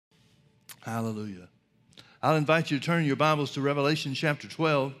Hallelujah. I'll invite you to turn your Bibles to Revelation chapter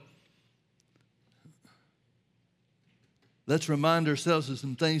 12. Let's remind ourselves of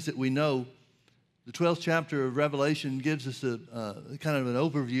some things that we know. The 12th chapter of Revelation gives us a kind of an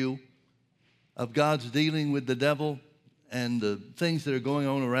overview of God's dealing with the devil and the things that are going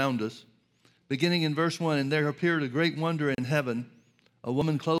on around us. Beginning in verse 1, "And there appeared a great wonder in heaven, a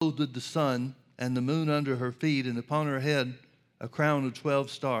woman clothed with the sun and the moon under her feet, and upon her head a crown of 12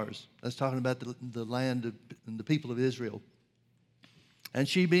 stars." That's talking about the land and the people of Israel. "And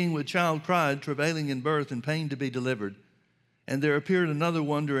she, being with child, cried, travailing in birth and pain to be delivered. And there appeared another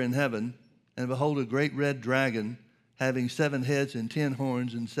wonder in heaven, and behold, a great red dragon, having 7 heads and 10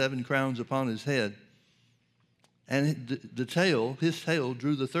 horns and 7 crowns upon his head. And his tail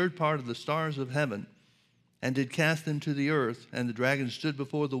drew the third part of the stars of heaven, and did cast them to the earth. And the dragon stood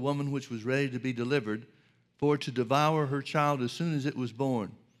before the woman which was ready to be delivered, for to devour her child as soon as it was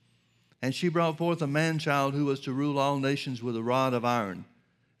born. And she brought forth a man-child who was to rule all nations with a rod of iron.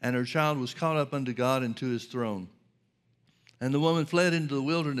 And her child was caught up unto God and to his throne. And the woman fled into the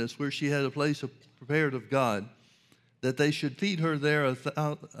wilderness, where she had a place prepared of God, that they should feed her there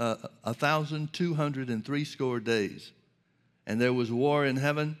 1,260 days. And there was war in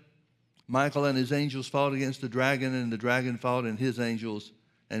heaven. Michael and his angels fought against the dragon, and the dragon fought and his angels,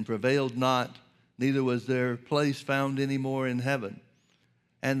 and prevailed not, neither was their place found any more in heaven.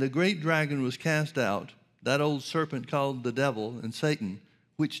 And the great dragon was cast out, that old serpent called the devil and Satan,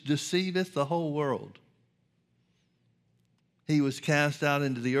 which deceiveth the whole world. He was cast out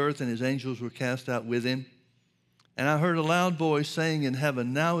into the earth, and his angels were cast out with him. And I heard a loud voice saying in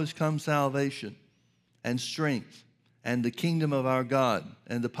heaven, Now is come salvation and strength and the kingdom of our God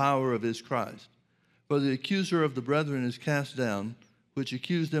and the power of his Christ. For the accuser of the brethren is cast down, which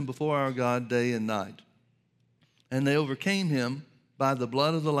accused them before our God day and night. And they overcame him by the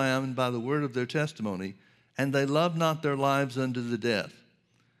blood of the Lamb and by the word of their testimony, and they loved not their lives unto the death.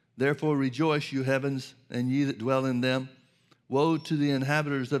 Therefore rejoice, you heavens, and ye that dwell in them. Woe to the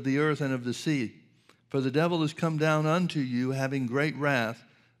inhabitants of the earth and of the sea, for the devil is come down unto you, having great wrath,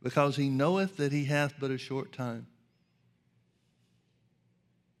 because he knoweth that he hath but a short time."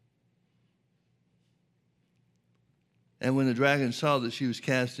 And when the dragon saw that she was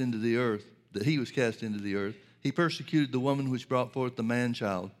cast into the earth, that he was cast into the earth, he persecuted the woman which brought forth the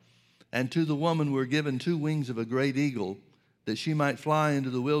man-child. And to the woman were given 2 wings of a great eagle, that she might fly into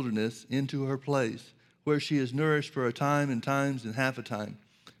the wilderness, into her place, where she is nourished for a time and times and half a time,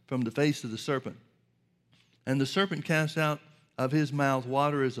 from the face of the serpent. And the serpent cast out of his mouth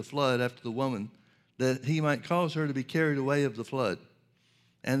water as a flood after the woman, that he might cause her to be carried away of the flood.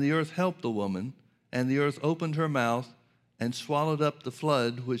 And the earth helped the woman, and the earth opened her mouth, and swallowed up the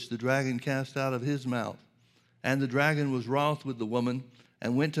flood which the dragon cast out of his mouth. And the dragon was wroth with the woman,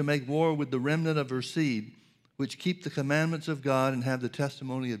 and went to make war with the remnant of her seed, which keep the commandments of God and have the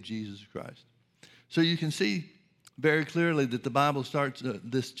testimony of Jesus Christ. So you can see very clearly that the Bible starts,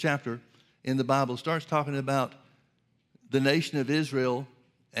 this chapter in the Bible starts talking about the nation of Israel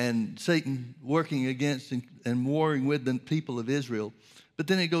and Satan working against and warring with the people of Israel. But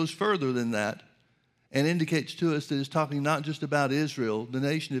then it goes further than that and indicates to us that it's talking not just about Israel, the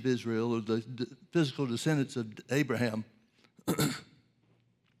nation of Israel, or the physical descendants of Abraham,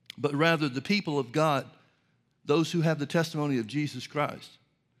 but rather the people of God, those who have the testimony of Jesus Christ.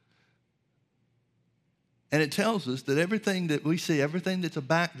 And it tells us that everything that we see, everything that's a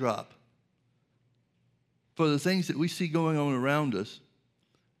backdrop for the things that we see going on around us,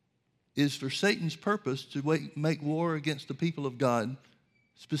 is for Satan's purpose to make war against the people of God,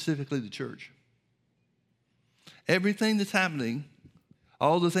 specifically the church. Everything that's happening,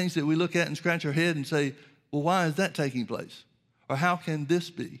 all the things that we look at and scratch our head and say, well, why is that taking place? Or how can this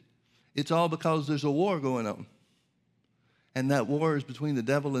be? It's all because there's a war going on. And that war is between the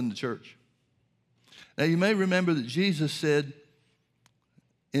devil and the church. Now, you may remember that Jesus said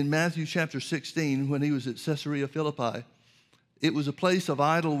in Matthew chapter 16, when he was at Caesarea Philippi, it was a place of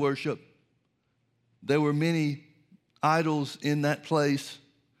idol worship. There were many idols in that place.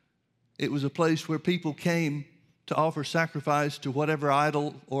 It was a place where people came to offer sacrifice to whatever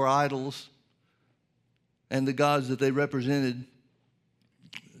idol or idols and the gods that they represented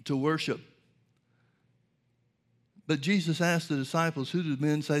to worship. But Jesus asked the disciples, "Who do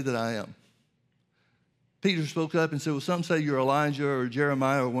men say that I am?" Peter spoke up and said, well, some say you're Elijah or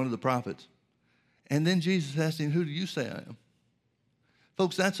Jeremiah or one of the prophets. And then Jesus asked him, who do you say I am?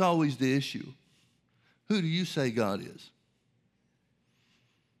 Folks, that's always the issue. Who do you say God is?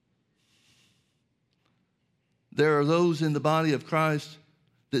 There are those in the body of Christ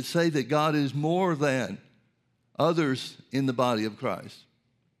that say that God is more than others in the body of Christ.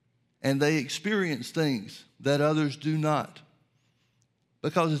 and they experience things that others do not.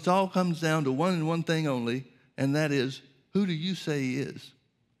 Because it all comes down to one and one thing only, and that is, who do you say he is?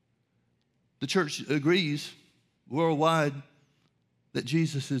 The church agrees worldwide that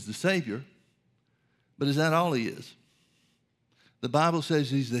Jesus is the Savior, but is that all he is? The Bible says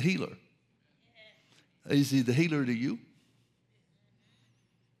he's the healer. Is he the healer to you?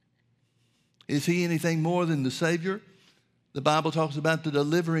 Is he anything more than the Savior? The Bible talks about the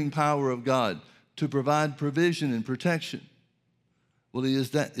delivering power of God to provide provision and protection. Well,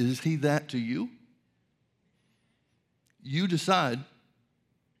 is he that to you? You decide.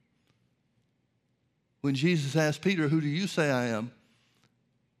 When Jesus asked Peter, who do you say I am?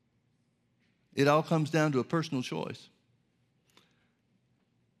 It all comes down to a personal choice.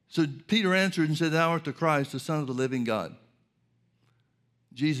 So Peter answered and said, thou art the Christ, the Son of the living God.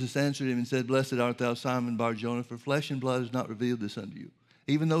 Jesus answered him and said, blessed art thou, Simon Bar-Jonah, for flesh and blood has not revealed this unto you.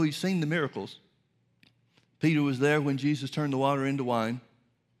 Even though he's seen the miracles, Peter was there when Jesus turned the water into wine.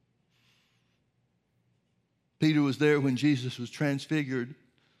 Peter was there when Jesus was transfigured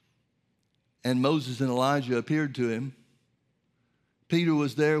and Moses and Elijah appeared to him. Peter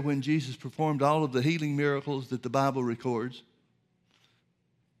was there when Jesus performed all of the healing miracles that the Bible records.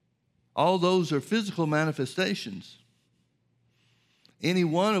 All those are physical manifestations, any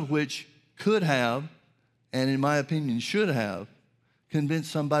one of which could have, and in my opinion should have,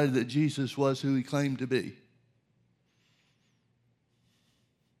 convinced somebody that Jesus was who he claimed to be.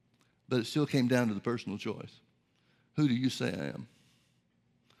 But it still came down to the personal choice. Who do you say I am?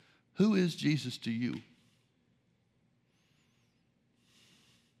 Who is Jesus to you?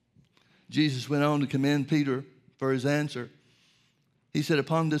 Jesus went on to commend Peter for his answer. He said,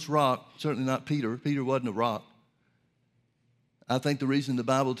 upon this rock, certainly not Peter. Peter wasn't a rock. I think the reason the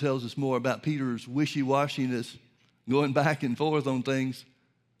Bible tells us more about Peter's wishy-washiness, going back and forth on things,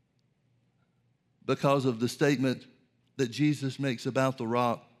 because of the statement that Jesus makes about the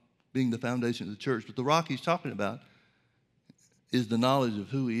rock being the foundation of the church. But the rock he's talking about is the knowledge of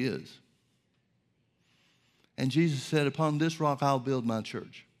who he is. And Jesus said, upon this rock I'll build my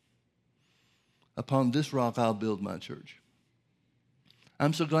church. Upon this rock I'll build my church.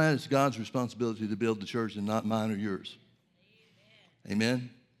 I'm so glad it's God's responsibility to build the church and not mine or yours. Amen.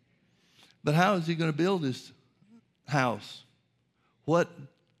 But how is he going to build this house? What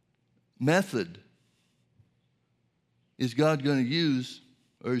method is God going to use,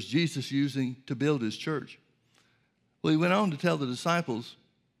 or is Jesus using to build his church? Well, he went on to tell the disciples,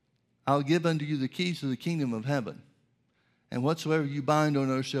 I'll give unto you the keys to the kingdom of heaven. And whatsoever you bind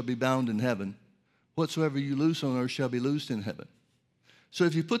on earth shall be bound in heaven. Whatsoever you loose on earth shall be loosed in heaven. So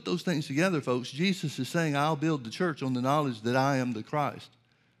if you put those things together, folks, Jesus is saying, I'll build the church on the knowledge that I am the Christ,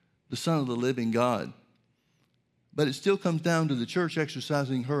 the Son of the living God. But it still comes down to the church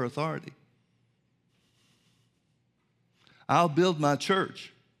exercising her authority. I'll build my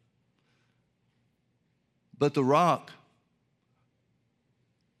church. But the rock,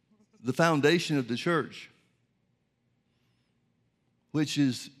 the foundation of the church, which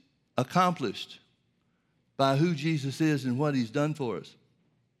is accomplished by who Jesus is and what he's done for us,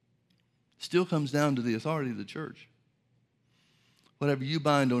 still comes down to the authority of the church. Whatever you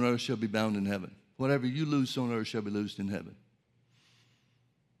bind on earth shall be bound in heaven. Whatever you loose on earth shall be loosed in heaven.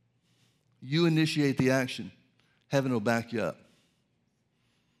 You initiate the action. Heaven will back you up.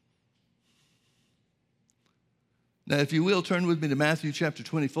 Now, if you will, turn with me to Matthew chapter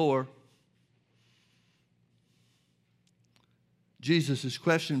 24. Jesus is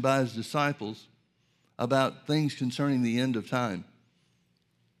questioned by his disciples about things concerning the end of time.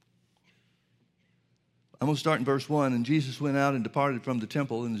 I'm going to start in verse 1. And Jesus went out and departed from the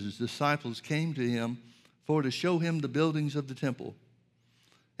temple, and his disciples came to him for to show him the buildings of the temple.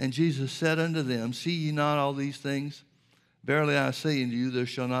 And Jesus said unto them, see ye not all these things? Verily I say unto you, there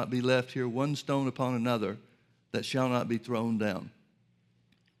shall not be left here one stone upon another that shall not be thrown down.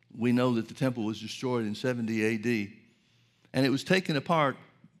 We know that the temple was destroyed in 70 A.D., and it was taken apart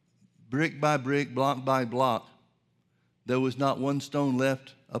brick by brick, block by block. There was not one stone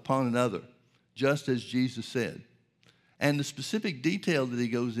left upon another, just as Jesus said. And the specific detail that he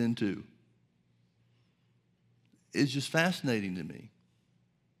goes into is just fascinating to me.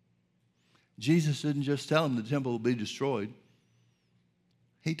 Jesus didn't just tell them the temple will be destroyed.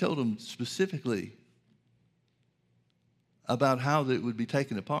 He told them specifically about how it would be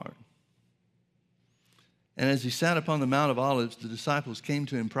taken apart. And as he sat upon the Mount of Olives, the disciples came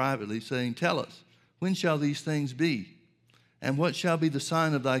to him privately, saying, tell us, when shall these things be? And what shall be the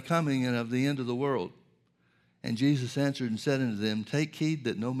sign of thy coming and of the end of the world? And Jesus answered and said unto them, take heed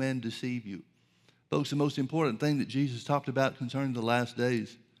that no man deceive you. Folks, the most important thing that Jesus talked about concerning the last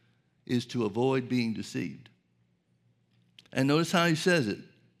days is to avoid being deceived. And notice how he says it.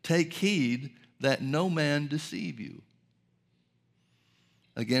 Take heed that no man deceive you.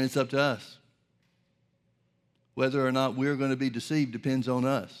 Again, it's up to us. Whether or not we're going to be deceived depends on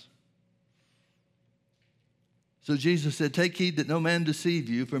us. So Jesus said, take heed that no man deceive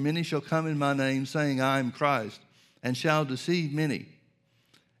you, for many shall come in my name, saying, I am Christ, and shall deceive many.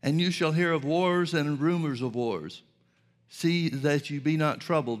 And you shall hear of wars and rumors of wars. See that you be not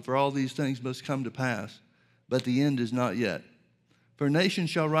troubled, for all these things must come to pass, but the end is not yet. For nation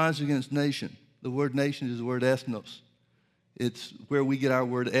shall rise against nation. The word nation is the word ethnos. It's where we get our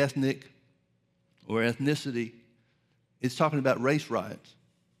word ethnic or ethnicity. It's talking about race riots.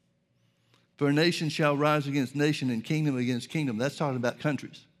 For a nation shall rise against nation and kingdom against kingdom. That's talking about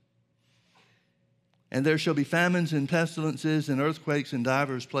countries. And there shall be famines and pestilences and earthquakes in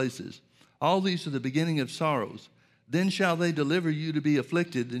divers places. All these are the beginning of sorrows. Then shall they deliver you to be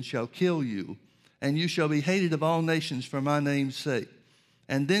afflicted and shall kill you. And you shall be hated of all nations for my name's sake.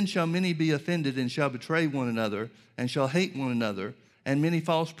 And then shall many be offended and shall betray one another and shall hate one another. And many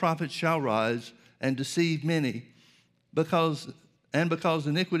false prophets shall rise and deceive many. Because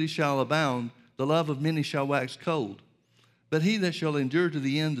iniquity shall abound, the love of many shall wax cold. But he that shall endure to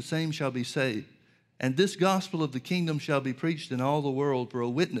the end, the same shall be saved. And this gospel of the kingdom shall be preached in all the world for a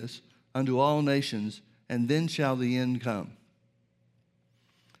witness unto all nations, and then shall the end come.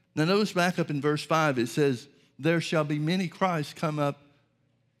 Now notice back up in verse 5, it says, there shall be many Christs come up,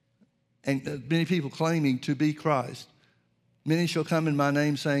 and many people claiming to be Christ. Many shall come in my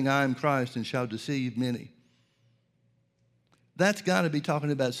name, saying, I am Christ, and shall deceive many. That's got to be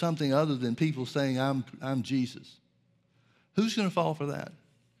talking about something other than people saying, I'm Jesus. Who's going to fall for that?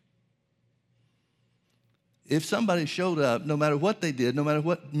 If somebody showed up, no matter what they did, no matter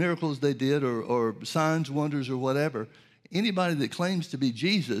what miracles they did or signs, wonders, or whatever, anybody that claims to be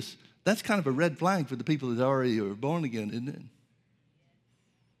Jesus, that's kind of a red flag for the people that already are born again, isn't it?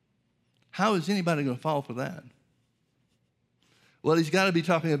 How is anybody going to fall for that? Well, he's got to be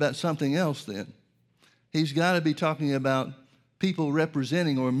talking about something else then. He's got to be talking about people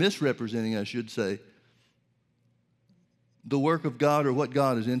representing or misrepresenting, I should say, the work of God or what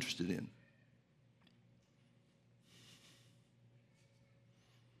God is interested in.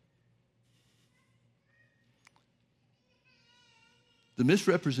 The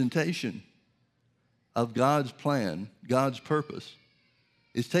misrepresentation of God's plan, God's purpose,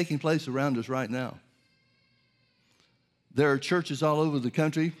 is taking place around us right now. There are churches all over the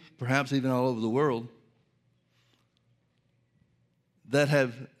country, perhaps even all over the world, that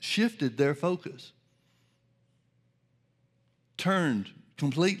have shifted their focus, turned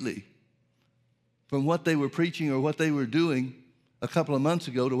completely from what they were preaching or what they were doing a couple of months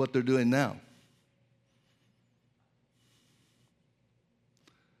ago to what they're doing now.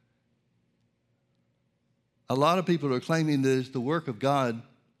 A lot of people are claiming that it's the work of God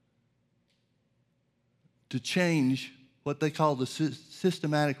to change what they call the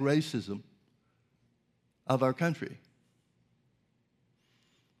systematic racism of our country.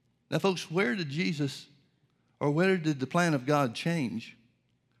 Now, folks, where did Jesus, or where did the plan of God change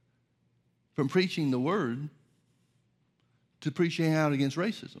from preaching the word to preaching out against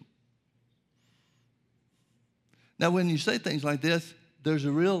racism? Now, when you say things like this,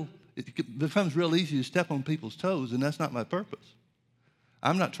 it becomes real easy to step on people's toes, and that's not my purpose.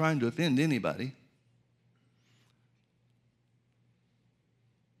 I'm not trying to offend anybody.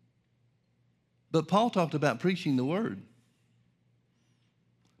 But Paul talked about preaching the word.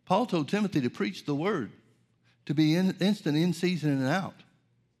 Paul told Timothy to preach the word, to be instant in season and out.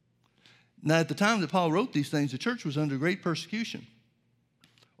 Now, at the time that Paul wrote these things, the church was under great persecution.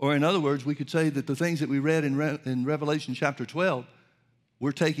 Or in other words, we could say that the things that we read in Revelation chapter 12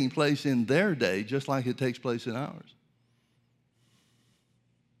 were taking place in their day, just like it takes place in ours.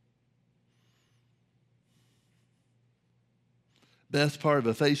 That's part of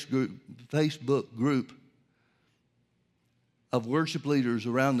a Facebook group of worship leaders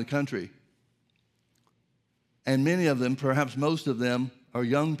around the country. And many of them, perhaps most of them, are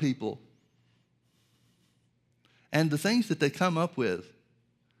young people. And the things that they come up with,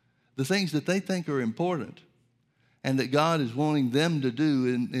 the things that they think are important and that God is wanting them to do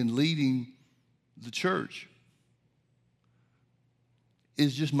in leading the church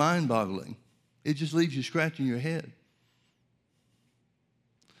is just mind-boggling. It just leaves you scratching your head.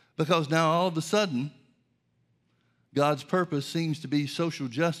 Because now all of a sudden, God's purpose seems to be social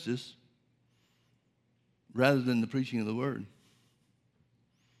justice rather than the preaching of the word.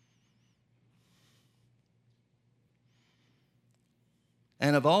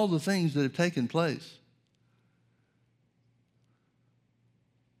 And of all the things that have taken place,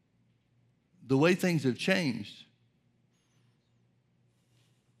 the way things have changed,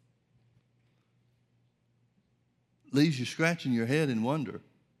 leaves you scratching your head in wonder.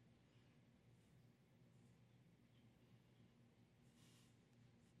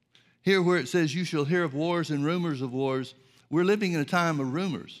 Here where it says, you shall hear of wars and rumors of wars, we're living in a time of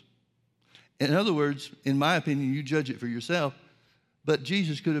rumors. In other words, in my opinion, you judge it for yourself, but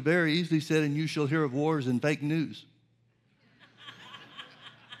Jesus could have very easily said, and you shall hear of wars and fake news.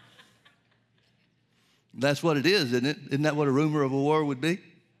 That's what it is, isn't it? Isn't that what a rumor of a war would be?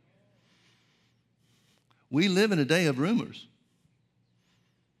 We live in a day of rumors.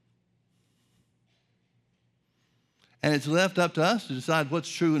 And it's left up to us to decide what's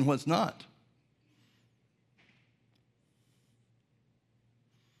true and what's not.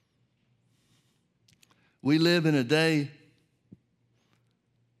 We live in a day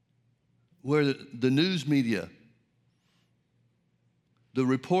where the news media, the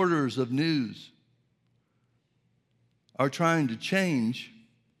reporters of news, are trying to change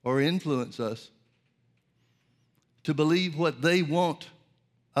or influence us to believe what they want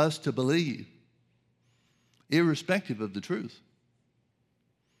us to believe, irrespective of the truth.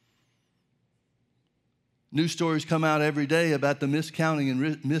 News stories come out every day about the miscounting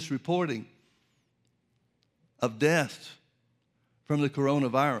and misreporting of deaths from the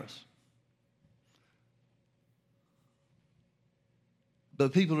coronavirus.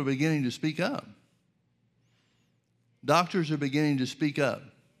 But people are beginning to speak up. Doctors are beginning to speak up.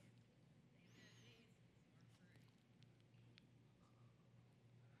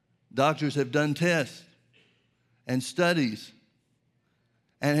 Doctors have done tests and studies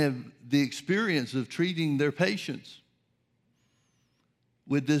and have the experience of treating their patients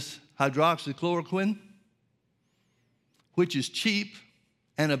with this hydroxychloroquine, which is cheap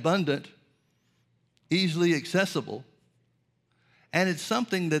and abundant, easily accessible, and it's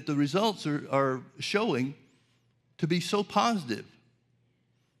something that the results are showing to be so positive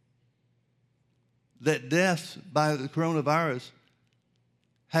that deaths by the coronavirus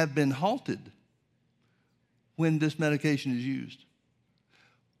have been halted when this medication is used.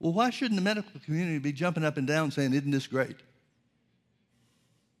 Well, why shouldn't the medical community be jumping up and down saying, isn't this great?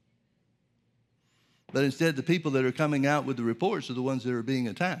 But instead, the people that are coming out with the reports are the ones that are being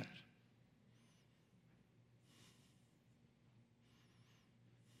attacked.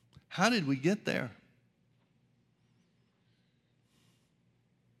 How did we get there?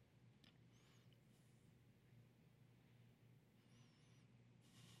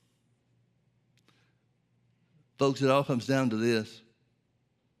 Folks, it all comes down to this.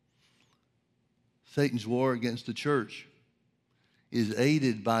 Satan's war against the church is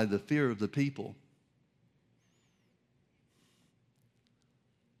aided by the fear of the people.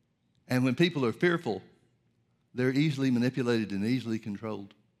 And when people are fearful, they're easily manipulated and easily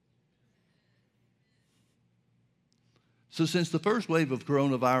controlled. So since the first wave of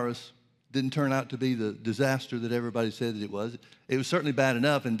coronavirus didn't turn out to be the disaster that everybody said that it was certainly bad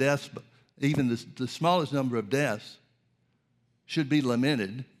enough, and deaths, even the smallest number of deaths, should be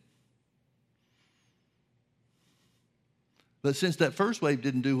lamented. But since that first wave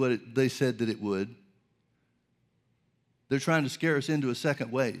didn't do what they said that it would, they're trying to scare us into a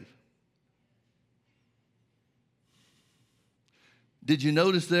second wave. Did you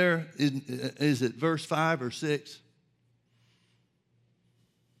notice there, is it verse 5 or 6?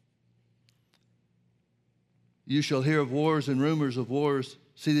 You shall hear of wars and rumors of wars.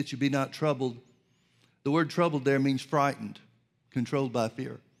 See that you be not troubled. The word troubled there means frightened, controlled by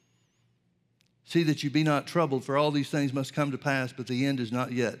fear. See that you be not troubled, for all these things must come to pass, but the end is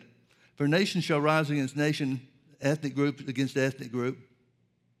not yet. For nation shall rise against nation, ethnic group against ethnic group,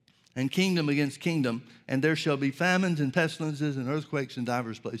 and kingdom against kingdom, and there shall be famines and pestilences and earthquakes in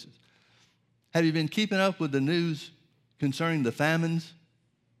divers places. Have you been keeping up with the news concerning the famines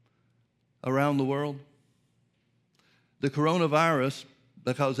around the world? The coronavirus,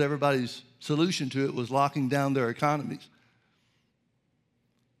 because everybody's solution to it was locking down their economies.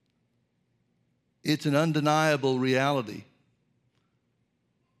 It's an undeniable reality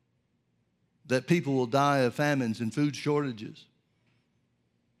that people will die of famines and food shortages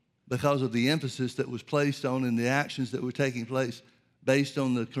because of the emphasis that was placed on and the actions that were taking place based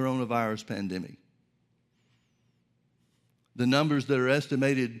on the coronavirus pandemic. The numbers that are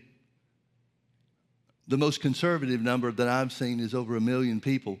estimated, the most conservative number that I've seen is over 1 million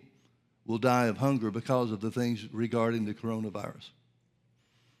people will die of hunger because of the things regarding the coronavirus.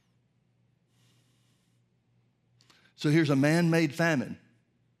 So here's a man-made famine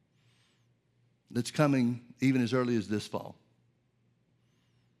that's coming even as early as this fall.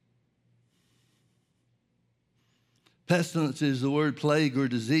 Pestilence is the word plague or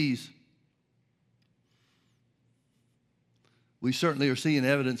disease. We certainly are seeing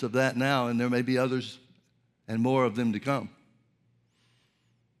evidence of that now, and there may be others and more of them to come.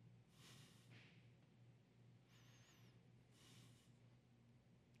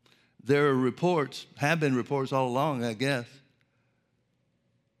 There are reports, have been reports all along, I guess,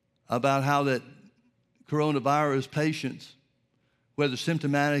 about how that coronavirus patients, whether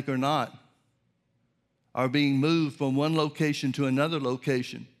symptomatic or not, are being moved from one location to another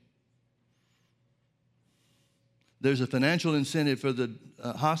location. There's a financial incentive for the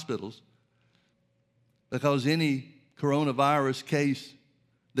hospitals, because any coronavirus case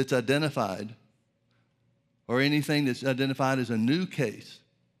that's identified, or anything that's identified as a new case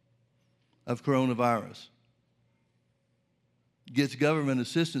of coronavirus, gets government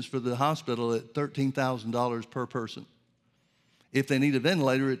assistance for the hospital at $13,000 per person. If they need a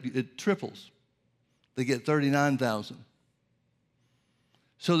ventilator, it triples. They get $39,000.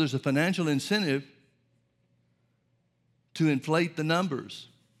 So there's a financial incentive to inflate the numbers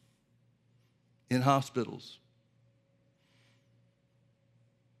in hospitals.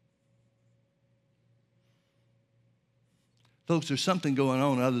 Folks, there's something going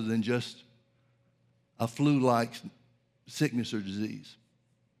on other than just a flu-like sickness or disease.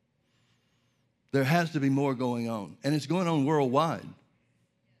 There has to be more going on, and it's going on worldwide.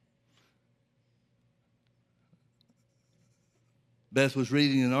 Beth was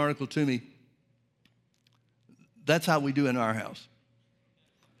reading an article to me. That's how we do in our house.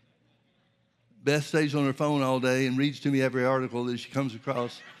 Beth stays on her phone all day and reads to me every article that she comes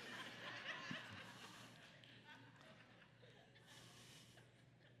across.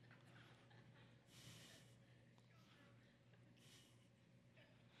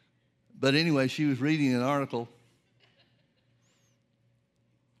 But anyway, she was reading an article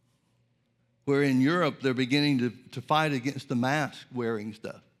where in Europe they're beginning to fight against the mask wearing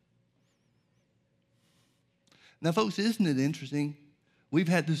stuff. Now, folks, isn't it interesting? We've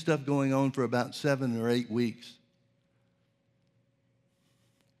had this stuff going on for about 7 or 8 weeks.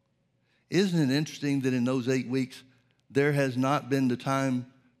 Isn't it interesting that in those 8 weeks, there has not been the time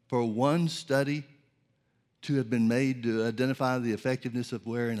for one study to have been made to identify the effectiveness of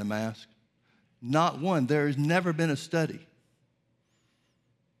wearing a mask? Not one. There has never been a study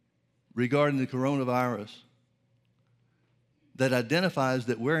regarding the coronavirus that identifies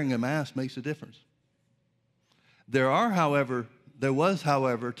that wearing a mask makes a difference. There was,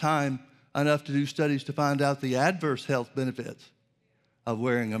 however, time enough to do studies to find out the adverse health benefits of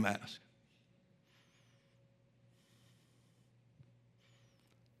wearing a mask.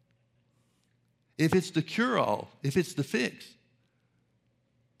 If it's the cure-all, if it's the fix,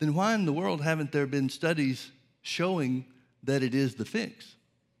 then why in the world haven't there been studies showing that it is the fix?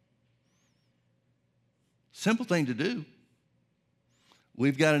 Simple thing to do.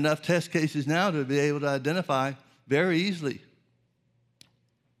 We've got enough test cases now to be able to identify very easily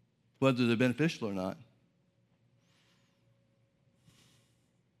whether they're beneficial or not.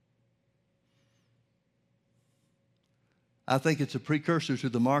 I think it's a precursor to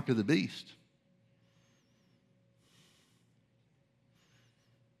the mark of the beast.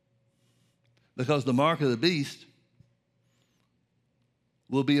 Because the mark of the beast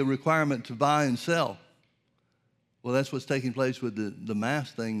will be a requirement to buy and sell. Well, that's what's taking place with the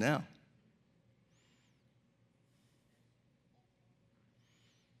mask thing now.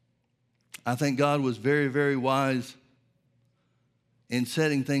 I think God was very, very wise in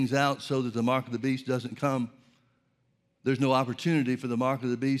setting things out so that the mark of the beast doesn't come. There's no opportunity for the mark of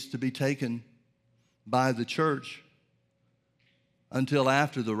the beast to be taken by the church until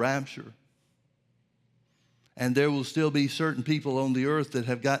after the rapture. And there will still be certain people on the earth that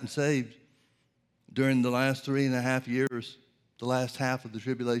have gotten saved during the last 3.5 years, the last half of the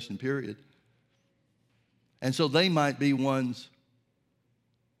tribulation period. And so they might be ones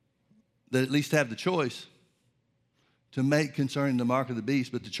that at least have the choice to make concerning the mark of the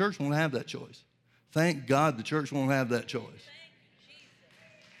beast, but the church won't have that choice. Thank God the church won't have that choice.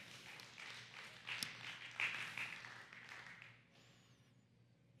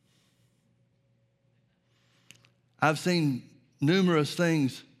 I've seen numerous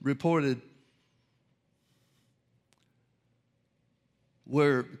things reported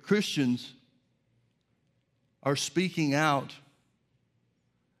where Christians are speaking out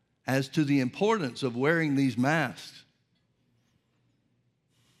as to the importance of wearing these masks.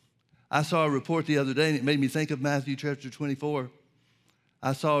 I saw a report the other day, and it made me think of Matthew chapter 24.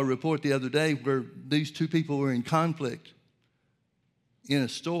 I saw a report the other day where these two people were in conflict in a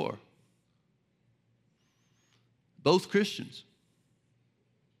store. Both Christians.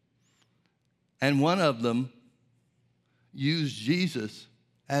 And one of them used Jesus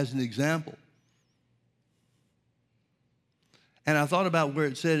as an example. And I thought about where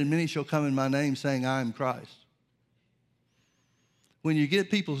it said, and many shall come in my name saying, I am Christ. When you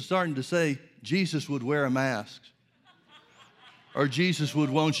get people starting to say, Jesus would wear a mask, or Jesus would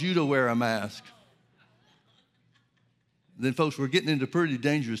want you to wear a mask, then folks, we're getting into pretty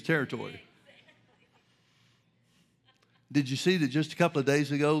dangerous territory. Did you see that just a couple of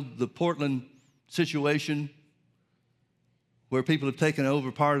days ago, the Portland situation where people have taken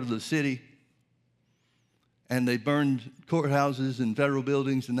over part of the city and they burned courthouses and federal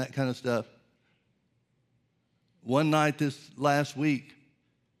buildings and that kind of stuff? One night this last week,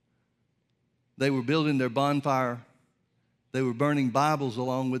 they were building their bonfire. They were burning Bibles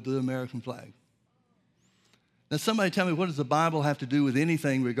along with the American flag. Now, somebody tell me, what does the Bible have to do with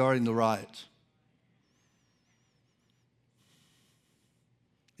anything regarding the riots?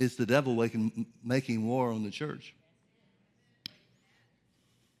 It's the devil making war on the church.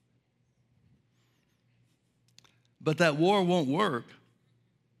 But that war won't work.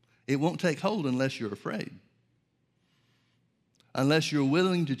 It won't take hold unless you're afraid. Unless you're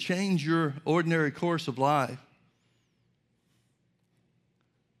willing to change your ordinary course of life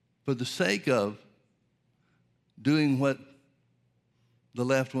for the sake of doing what the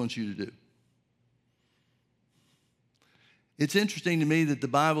left wants you to do. It's interesting to me that the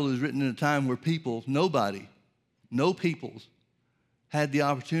Bible is written in a time where people, no peoples, had the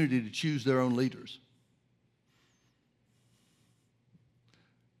opportunity to choose their own leaders.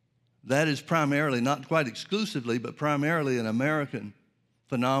 That is primarily, not quite exclusively, but primarily an American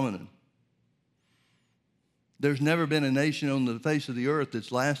phenomenon. There's never been a nation on the face of the earth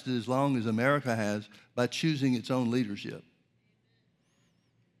that's lasted as long as America has by choosing its own leadership.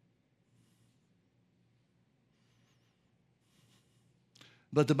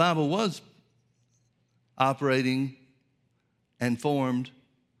 But the Bible was operating and formed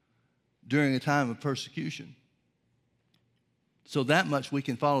during a time of persecution. So that much we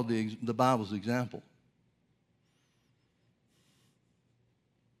can follow the Bible's example.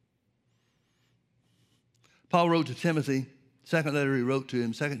 Paul wrote to Timothy, second letter he wrote to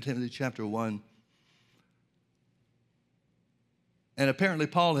him, 2 Timothy chapter 1. And apparently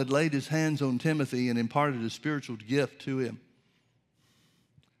Paul had laid his hands on Timothy and imparted a spiritual gift to him.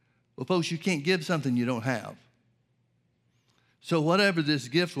 Well, folks, you can't give something you don't have. So whatever this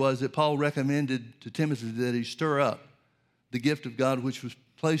gift was that Paul recommended to Timothy that he stir up, the gift of God which was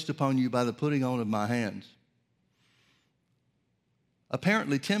placed upon you by the putting on of my hands.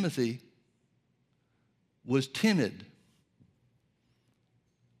 Apparently Timothy was timid,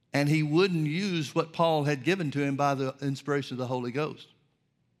 and he wouldn't use what Paul had given to him by the inspiration of the Holy Ghost.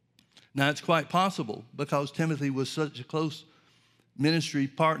 Now, it's quite possible, because Timothy was such a close ministry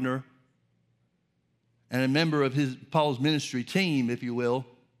partner and a member of Paul's ministry team, if you will,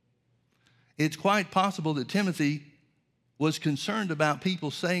 it's quite possible that Timothy was concerned about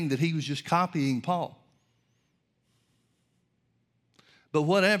people saying that he was just copying Paul. But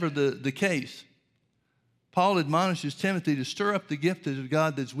whatever the case, Paul admonishes Timothy to stir up the gift of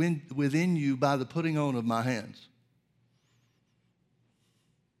God that's within you by the putting on of my hands.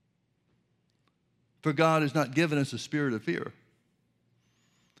 For God has not given us a spirit of fear.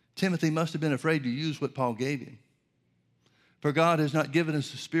 Timothy must have been afraid to use what Paul gave him. For God has not given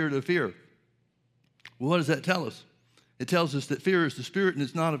us a spirit of fear. Well, what does that tell us? It tells us that fear is the spirit and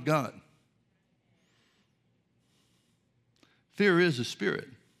it's not of God. Fear is a spirit.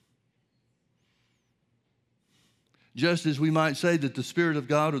 Just as we might say that the Spirit of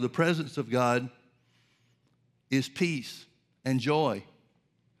God or the presence of God is peace and joy,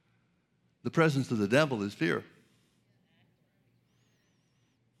 the presence of the devil is fear.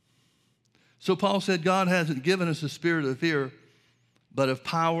 So Paul said God hasn't given us a spirit of fear, but of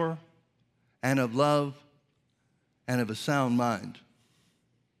power and of love and of a sound mind.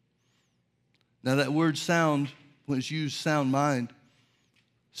 Now that word sound, when it's used sound mind,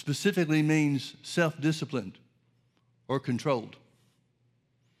 specifically means self-disciplined or controlled.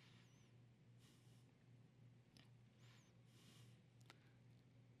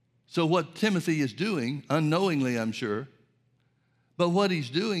 So what Timothy is doing, unknowingly I'm sure, but what he's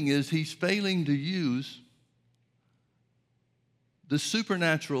doing is he's failing to use the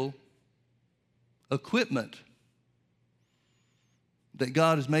supernatural equipment that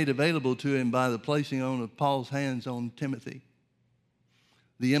God has made available to him by the placing on of Paul's hands on Timothy.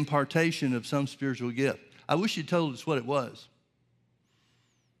 The impartation of some spiritual gift. I wish you'd told us what it was.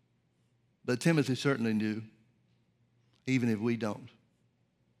 But Timothy certainly knew, even if we don't.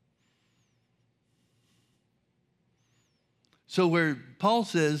 So where Paul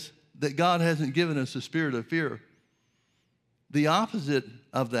says that God hasn't given us a spirit of fear, the opposite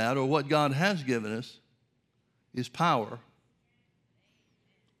of that, or what God has given us, is power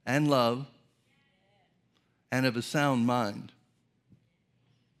and love and of a sound mind.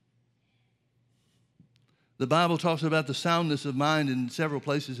 The Bible talks about the soundness of mind in several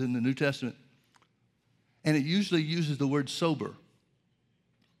places in the New Testament, and it usually uses the word sober.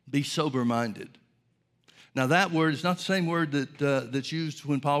 Be sober-minded. Now that word is not the same word that's used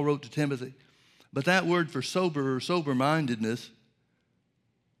when Paul wrote to Timothy, but that word for sober or sober-mindedness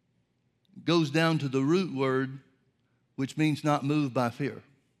goes down to the root word, which means not moved by fear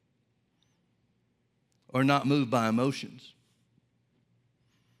or not moved by emotions.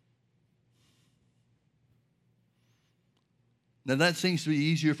 Now that seems to be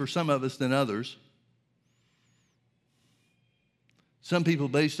easier for some of us than others. Some people,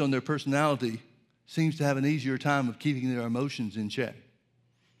 based on their personality, seems to have an easier time of keeping their emotions in check.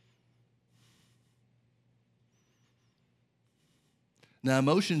 Now,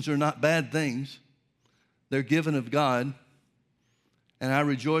 emotions are not bad things. They're given of God, and I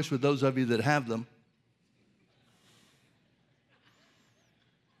rejoice with those of you that have them.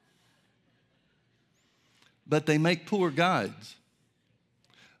 But they make poor guides.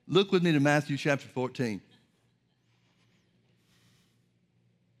 Look with me to Matthew chapter 14.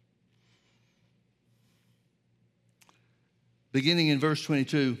 Beginning in verse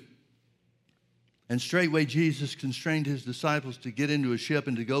 22, and straightway Jesus constrained his disciples to get into a ship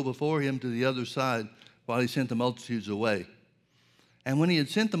and to go before him to the other side while he sent the multitudes away. And when he had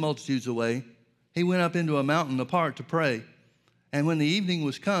sent the multitudes away, he went up into a mountain apart to pray. And when the evening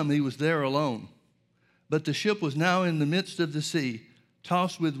was come, he was there alone. But the ship was now in the midst of the sea,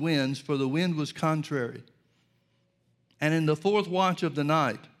 tossed with winds, for the wind was contrary. And in the fourth watch of the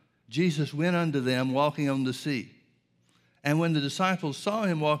night, Jesus went unto them walking on the sea. And when the disciples saw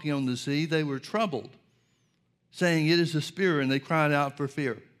him walking on the sea, they were troubled, saying, It is a spirit, and they cried out for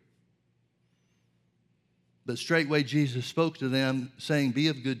fear. But straightway Jesus spoke to them, saying, Be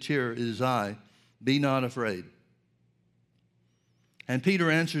of good cheer, it is I, be not afraid. And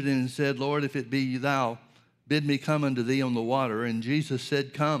Peter answered him and said, Lord, if it be thou, bid me come unto thee on the water. And Jesus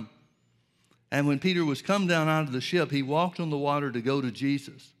said, Come. And when Peter was come down out of the ship, he walked on the water to go to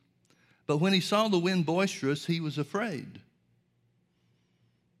Jesus. But when he saw the wind boisterous, he was afraid.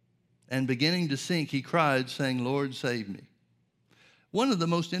 And beginning to sink, he cried, saying, Lord, save me. One of the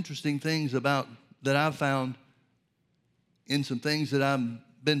most interesting things that I've found in some things that I've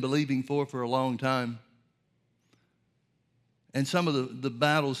been believing for a long time, and some of the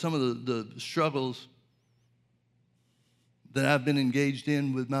battles, some of the struggles that I've been engaged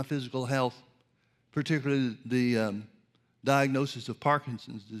in with my physical health, particularly the diagnosis of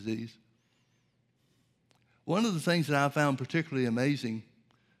Parkinson's disease. One of the things that I found particularly amazing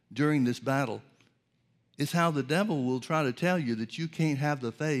during this battle is how the devil will try to tell you that you can't have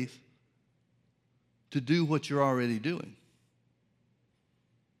the faith to do what you're already doing.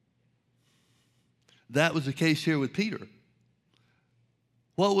 That was the case here with Peter.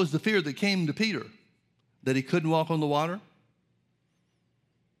 What was the fear that came to Peter? That he couldn't walk on the water?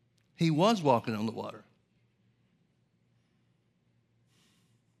 He was walking on the water.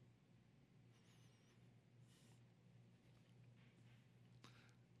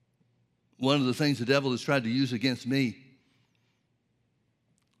 One of the things the devil has tried to use against me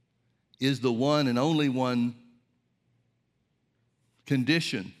is the one and only one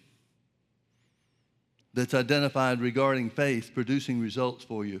condition that's identified regarding faith producing results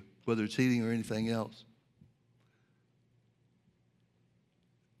for you, whether it's healing or anything else.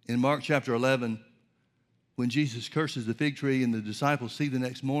 In Mark chapter 11, when Jesus curses the fig tree and the disciples see the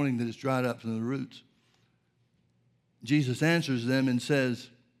next morning that it's dried up from the roots, Jesus answers them and says,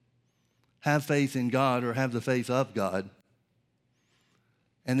 have faith in God, or have the faith of God.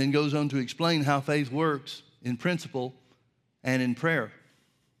 And then goes on to explain how faith works in principle and in prayer.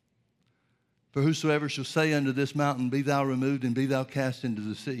 For whosoever shall say unto this mountain, Be thou removed, and be thou cast into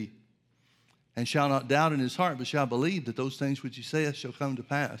the sea, and shall not doubt in his heart, but shall believe that those things which he saith shall come to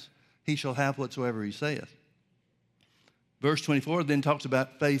pass, he shall have whatsoever he saith. Verse 24 then talks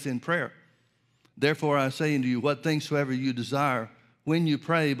about faith in prayer. Therefore I say unto you, what things soever you desire, when you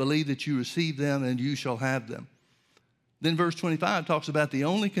pray, believe that you receive them, and you shall have them. Then verse 25 talks about the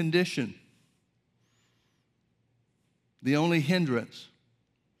only condition, the only hindrance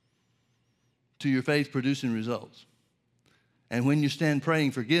to your faith producing results. And when you stand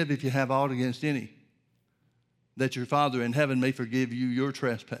praying, forgive if you have aught against any, that your Father in heaven may forgive you your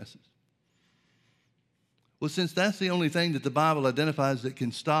trespasses. Well, since that's the only thing that the Bible identifies that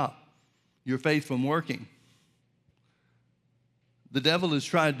can stop your faith from working, the devil has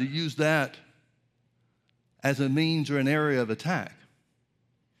tried to use that as a means or an area of attack.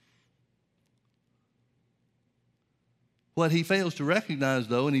 What he fails to recognize,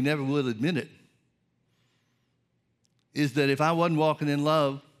 though, and he never will admit it, is that if I wasn't walking in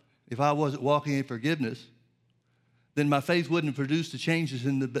love, if I wasn't walking in forgiveness, then my faith wouldn't produce the changes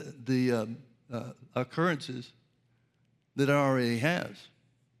in the occurrences that it already has.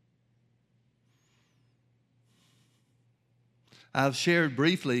 I've shared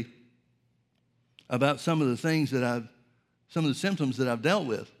briefly about some of the symptoms that I've dealt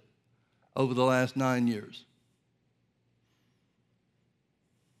with over the last 9 years.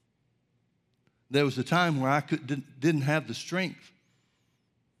 There was a time where I didn't have the strength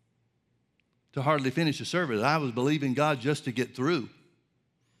to hardly finish a service. I was believing God just to get through.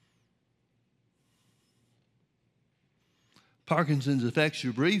 Parkinson's affects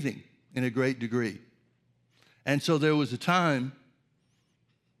your breathing in a great degree. And so there was a time,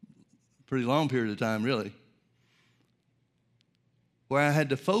 pretty long period of time really, where I had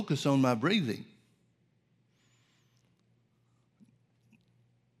to focus on my breathing.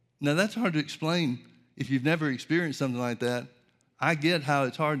 Now that's hard to explain if you've never experienced something like that. I get how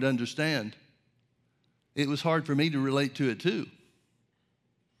it's hard to understand. It was hard for me to relate to it too.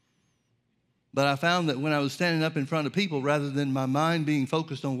 But I found that when I was standing up in front of people, rather than my mind being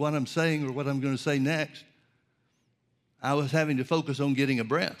focused on what I'm saying or what I'm going to say next, I was having to focus on getting a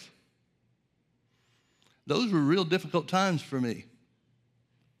breath. Those were real difficult times for me.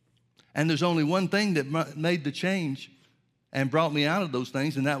 And there's only one thing that made the change and brought me out of those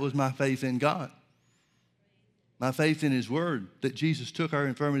things, and that was my faith in God. My faith in His Word, that Jesus took our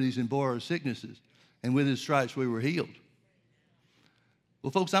infirmities and bore our sicknesses, and with His stripes we were healed.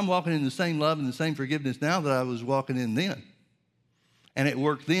 Well, folks, I'm walking in the same love and the same forgiveness now that I was walking in then. And it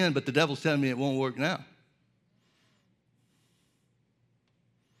worked then, but the devil's telling me it won't work now.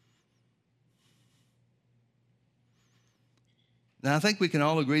 Now, I think we can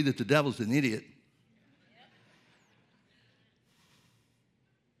all agree that the devil's an idiot.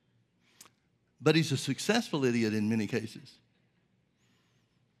 But he's a successful idiot in many cases.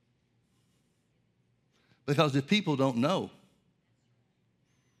 Because if people don't know,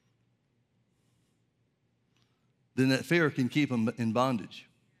 then that fear can keep them in bondage.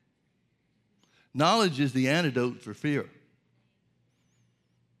 Knowledge is the antidote for fear.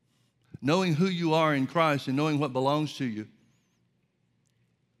 Knowing who you are in Christ and knowing what belongs to you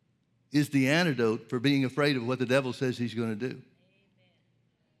is the antidote for being afraid of what the devil says he's going to do.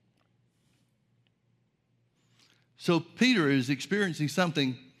 So Peter is experiencing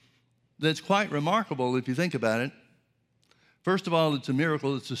something that's quite remarkable if you think about it. First of all, it's a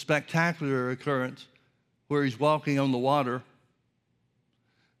miracle. It's a spectacular occurrence where he's walking on the water.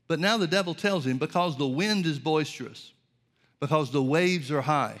 But now the devil tells him, because the wind is boisterous, because the waves are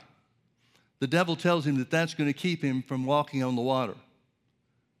high, the devil tells him that that's going to keep him from walking on the water.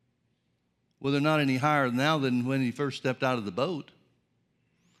 Well, they're not any higher now than when he first stepped out of the boat.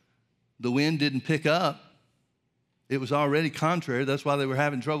 The wind didn't pick up. It was already contrary. That's why they were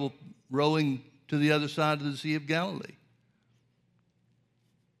having trouble rowing to the other side of the Sea of Galilee.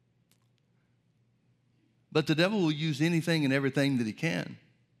 But the devil will use anything and everything that he can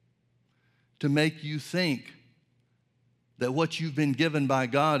to make you think that what you've been given by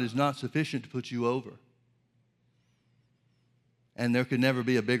God is not sufficient to put you over. And there could never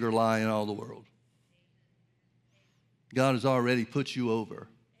be a bigger lie in all the world. God has already put you over.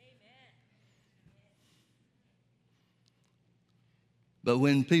 But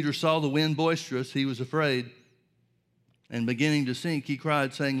when Peter saw the wind boisterous, he was afraid, and beginning to sink, he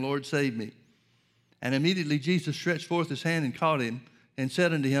cried, saying, Lord, save me. And immediately Jesus stretched forth his hand and caught him, and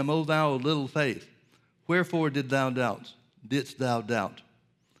said unto him, O thou of little faith, wherefore didst thou doubt?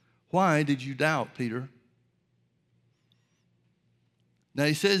 Why did you doubt, Peter? Now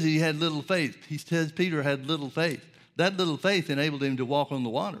he says he had little faith. He says Peter had little faith. That little faith enabled him to walk on the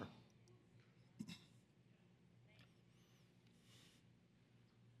water.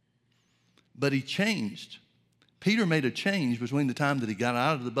 But he changed. Peter made a change between the time that he got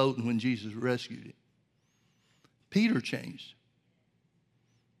out of the boat and when Jesus rescued him. Peter changed.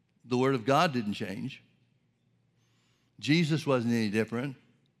 The Word of God didn't change. Jesus wasn't any different.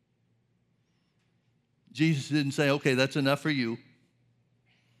 Jesus didn't say, okay, that's enough for you.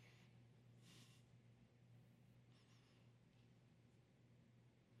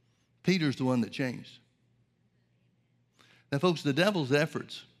 Peter's the one that changed. Now, folks, the devil's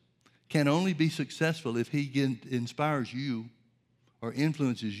efforts can only be successful if he inspires you or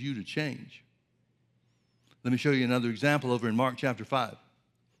influences you to change. Let me show you another example over in Mark chapter 5.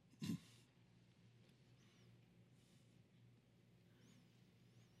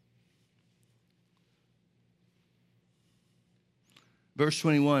 Verse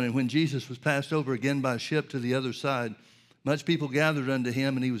 21, and when Jesus was passed over again by ship to the other side, Much people gathered unto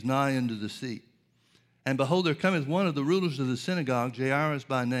him, and he was nigh unto the sea. And behold, there cometh one of the rulers of the synagogue, Jairus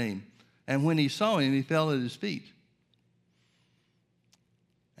by name. And when he saw him, he fell at his feet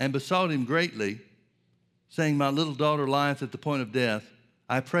and besought him greatly, saying, My little daughter lieth at the point of death.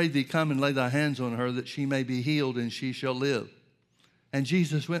 I pray thee, come and lay thy hands on her, that she may be healed, and she shall live. And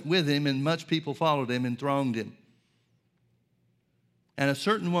Jesus went with him, and much people followed him and thronged him. And a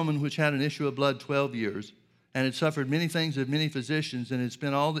certain woman which had an issue of blood 12 years, and had suffered many things of many physicians, and had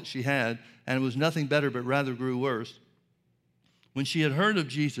spent all that she had, and it was nothing better, but rather grew worse, when she had heard of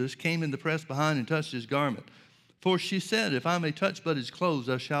Jesus, came in the press behind and touched his garment. For she said, If I may touch but his clothes,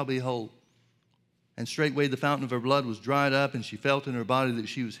 I shall be whole. And straightway the fountain of her blood was dried up, and she felt in her body that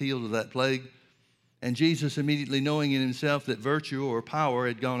she was healed of that plague. And Jesus, immediately knowing in himself that virtue or power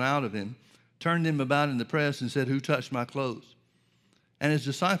had gone out of him, turned him about in the press and said, Who touched my clothes? And his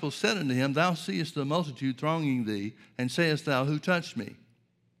disciples said unto him, Thou seest the multitude thronging thee, and sayest thou, Who touched me?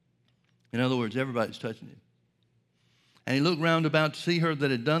 In other words, everybody's touching him. And he looked round about to see her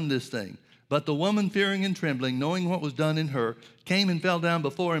that had done this thing. But the woman, fearing and trembling, knowing what was done in her, came and fell down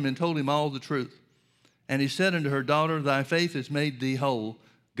before him and told him all the truth. And he said unto her, Daughter, thy faith has made thee whole.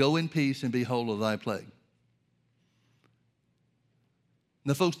 Go in peace and be whole of thy plague.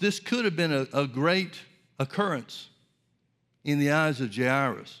 Now, folks, this could have been a great occurrence in the eyes of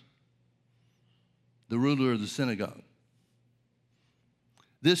Jairus, the ruler of the synagogue.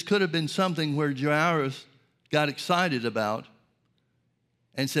 This could have been something where Jairus got excited about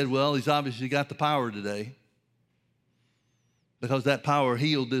and said, well, he's obviously got the power today, because that power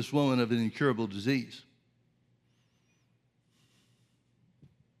healed this woman of an incurable disease.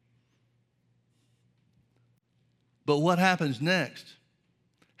 But what happens next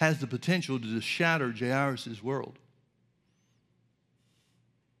has the potential to just shatter Jairus' world.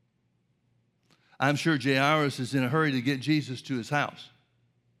 I'm sure Jairus is in a hurry to get Jesus to his house.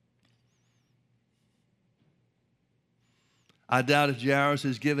 I doubt if Jairus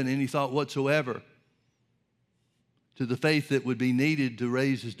has given any thought whatsoever to the faith that would be needed to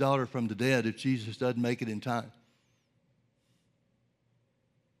raise his daughter from the dead if Jesus doesn't make it in time.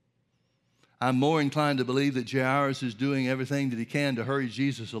 I'm more inclined to believe that Jairus is doing everything that he can to hurry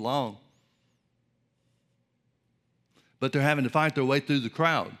Jesus along. But they're having to fight their way through the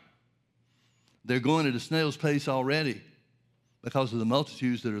crowd. They're going at a snail's pace already because of the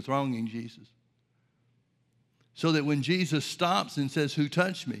multitudes that are thronging Jesus. So that when Jesus stops and says, Who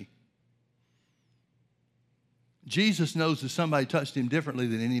touched me? Jesus knows that somebody touched him differently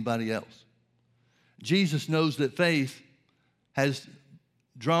than anybody else. Jesus knows that faith has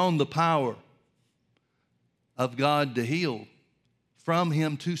drawn the power of God to heal from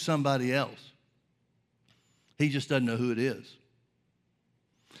him to somebody else. He just doesn't know who it is.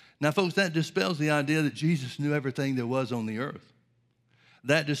 Now, folks, that dispels the idea that Jesus knew everything there was on the earth.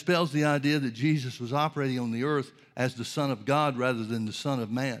 That dispels the idea that Jesus was operating on the earth as the Son of God rather than the Son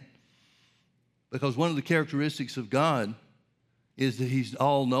of man. Because one of the characteristics of God is that he's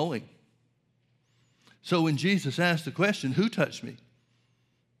all-knowing. So when Jesus asked the question, Who touched me?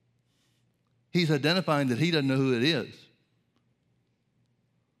 He's identifying that he doesn't know who it is.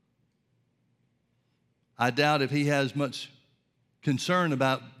 I doubt if he has much concern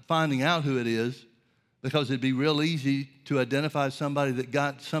about finding out who it is, because it'd be real easy to identify somebody that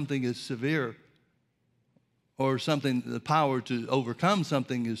got something as severe, or something, the power to overcome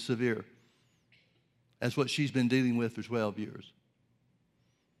something as severe as what she's been dealing with for 12 years.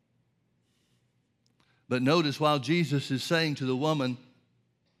 But notice, while Jesus is saying to the woman,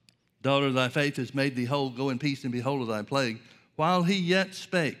 Daughter, thy faith has made thee whole, go in peace and be whole of thy plague, while he yet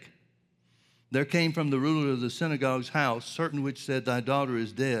spake, there came from the ruler of the synagogue's house certain which said, Thy daughter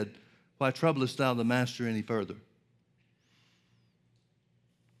is dead. Why troublest thou the master any further?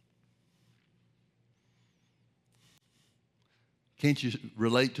 Can't you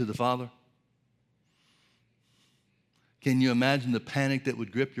relate to the Father? Can you imagine the panic that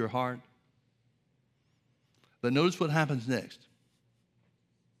would grip your heart? But notice what happens next.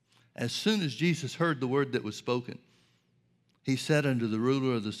 As soon as Jesus heard the word that was spoken, he said unto the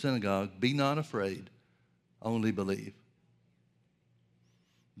ruler of the synagogue, Be not afraid, only believe.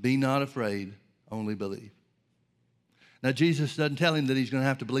 Be not afraid, only believe. Now, Jesus doesn't tell him that he's going to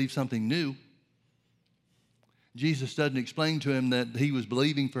have to believe something new. Jesus doesn't explain to him that he was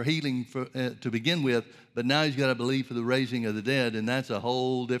believing for healing to begin with, but now he's got to believe for the raising of the dead, and that's a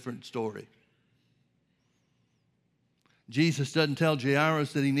whole different story. Jesus doesn't tell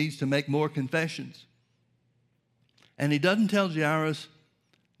Jairus that he needs to make more confessions. And he doesn't tell Jairus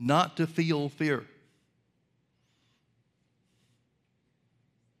not to feel fear.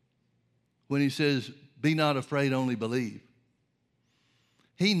 When he says, Be not afraid, only believe.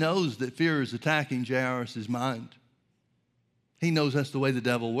 He knows that fear is attacking Jairus' mind. He knows that's the way the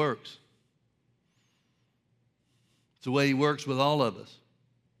devil works. It's the way he works with all of us.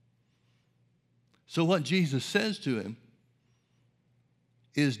 So what Jesus says to him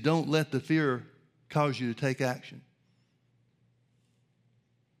is, don't let the fear cause you to take action.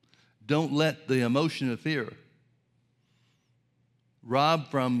 Don't let the emotion of fear rob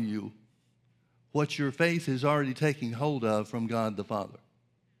from you what your faith is already taking hold of from God the Father.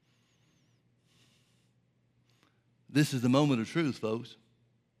 This is the moment of truth, folks.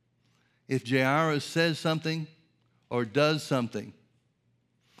 If Jairus says something or does something,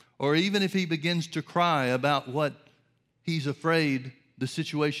 or even if he begins to cry about what he's afraid the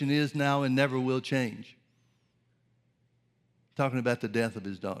situation is now and never will change, talking about the death of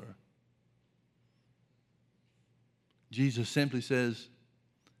his daughter, Jesus simply says,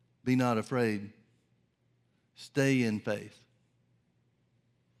 be not afraid. Stay in faith.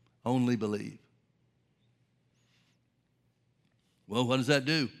 Only believe. Well, what does that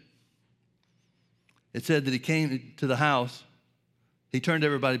do? It said that he came to the house. He turned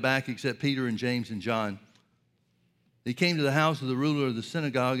everybody back except Peter and James and John. He came to the house of the ruler of the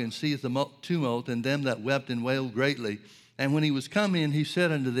synagogue and seeth the tumult and them that wept and wailed greatly. And when he was come in, he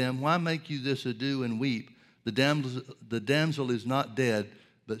said unto them, why make you this ado and weep? The damsel is not dead,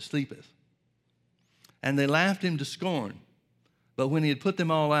 but sleepeth. And they laughed him to scorn. But when he had put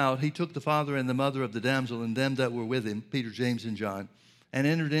them all out, he took the father and the mother of the damsel and them that were with him, Peter, James, and John, and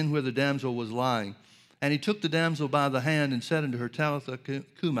entered in where the damsel was lying. And he took the damsel by the hand and said unto her, Talitha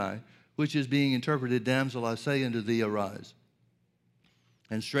cumi, which is being interpreted, damsel, I say unto thee, arise.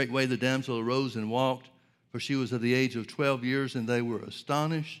 And straightway the damsel arose and walked, for she was of the age of 12 years, and they were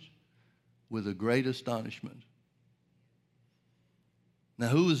astonished with a great astonishment. Now,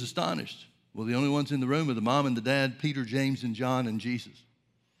 who was astonished? Well, the only ones in the room are the mom and the dad, Peter, James, and John, and Jesus.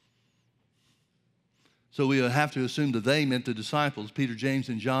 So we have to assume that they meant the disciples, Peter, James,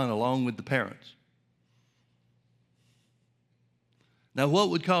 and John, along with the parents. Now, what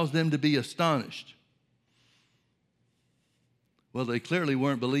would cause them to be astonished? Well, they clearly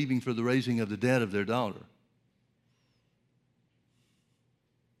weren't believing for the raising of the dead of their daughter.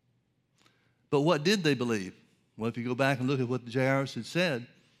 But what did they believe? Well, if you go back and look at what Jairus had said,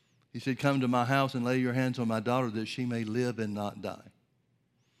 he said, come to my house and lay your hands on my daughter that she may live and not die.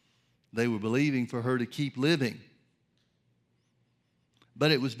 They were believing for her to keep living.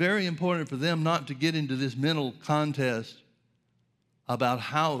 But it was very important for them not to get into this mental contest about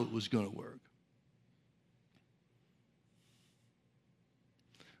how it was going to work.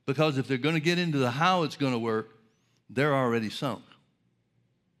 Because if they're going to get into the how it's going to work, they're already sunk.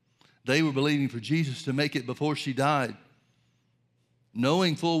 They were believing for Jesus to make it before she died,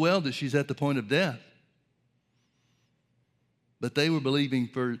 knowing full well that she's at the point of death. But they were believing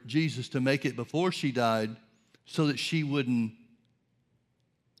for Jesus to make it before she died so that she wouldn't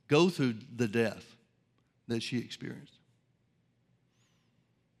go through the death that she experienced.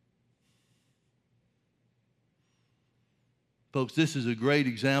 Folks, this is a great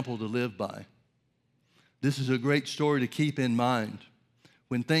example to live by. This is a great story to keep in mind.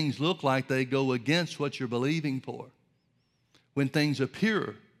 When things look like they go against what you're believing for, when things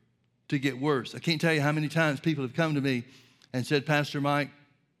appear to get worse. I can't tell you how many times people have come to me and said, Pastor Mike,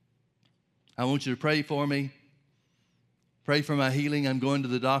 I want you to pray for me. Pray for my healing. I'm going to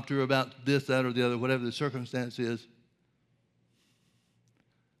the doctor about this, that, or the other, whatever the circumstance is.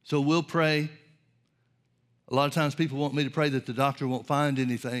 So we'll pray. A lot of times people want me to pray that the doctor won't find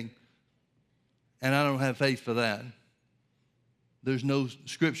anything, and I don't have faith for that. There's no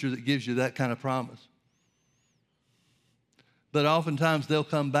scripture that gives you that kind of promise. But oftentimes they'll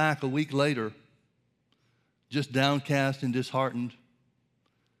come back a week later just downcast and disheartened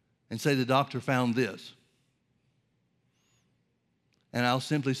and say the doctor found this. And I'll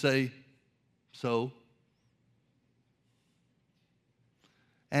simply say, so?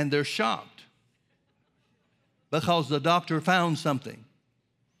 And they're shocked because the doctor found something.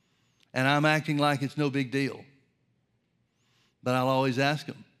 And I'm acting like it's no big deal. But I'll always ask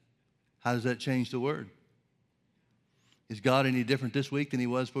them, how does that change the word? Is God any different this week than he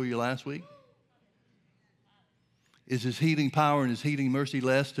was for you last week? Is his healing power and his healing mercy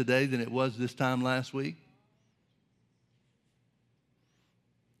less today than it was this time last week?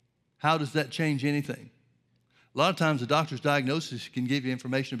 How does that change anything? A lot of times the doctor's diagnosis can give you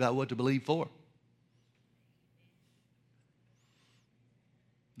information about what to believe for.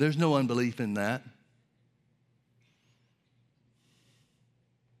 There's no unbelief in that.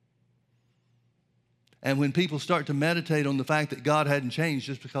 And when people start to meditate on the fact that God hadn't changed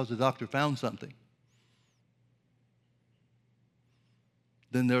just because the doctor found something,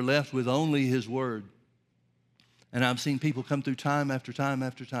 then they're left with only his word. And I've seen people come through time after time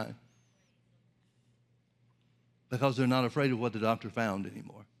after time because they're not afraid of what the doctor found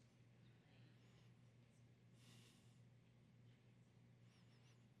anymore.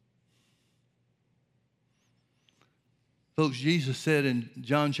 Folks, Jesus said in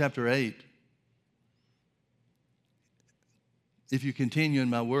John chapter 8, if you continue in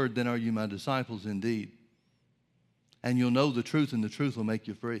my word, then are you my disciples indeed. And you'll know the truth, and the truth will make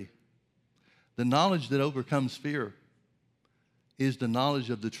you free. The knowledge that overcomes fear is the knowledge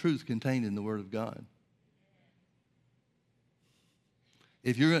of the truth contained in the Word of God.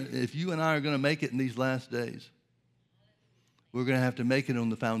 If you and I are going to make it in these last days, we're going to have to make it on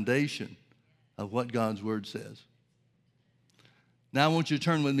the foundation of what God's Word says. Now I want you to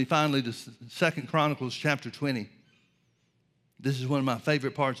turn with me finally to 2 Chronicles chapter 20. This is one of my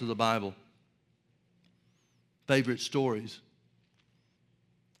favorite parts of the Bible, favorite stories,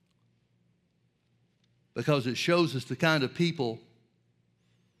 because it shows us the kind of people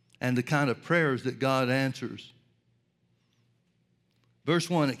and the kind of prayers that God answers. Verse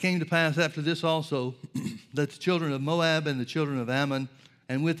 1, it came to pass after this also that the children of Moab and the children of Ammon,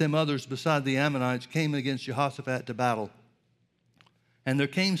 and with them others beside the Ammonites, came against Jehoshaphat to battle. And there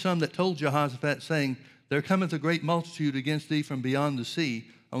came some that told Jehoshaphat, saying, there cometh a great multitude against thee from beyond the sea,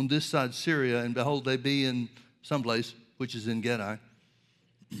 on this side Syria, and behold, they be in some place, which is in Gedi.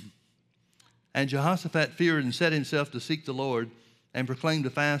 And Jehoshaphat feared and set himself to seek the Lord, and proclaimed a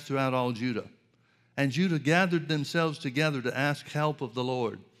fast throughout all Judah. And Judah gathered themselves together to ask help of the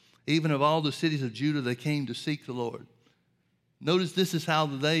Lord. Even of all the cities of Judah, they came to seek the Lord. Notice this is how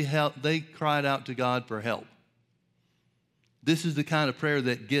they cried out to God for help. This is the kind of prayer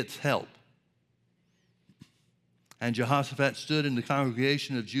that gets help. And Jehoshaphat stood in the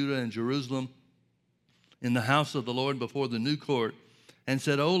congregation of Judah and Jerusalem in the house of the Lord before the new court, and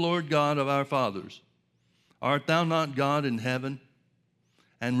said, O Lord God of our fathers, art thou not God in heaven?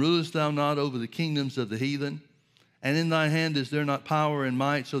 And rulest thou not over the kingdoms of the heathen? And in thy hand is there not power and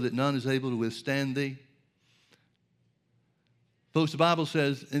might, so that none is able to withstand thee? Folks, the Bible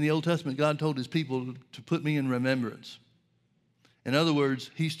says in the Old Testament, God told his people to put me in remembrance. In other words,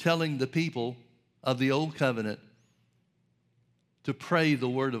 he's telling the people of the Old Covenant to pray the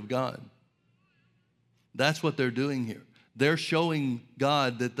word of God. That's what they're doing here. They're showing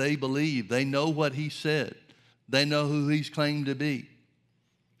God that they believe. They know what he said. They know who he's claimed to be.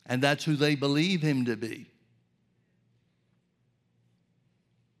 And that's who they believe him to be.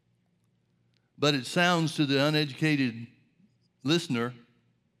 But it sounds to the uneducated listener,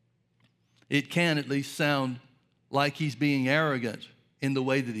 it can at least sound like he's being arrogant in the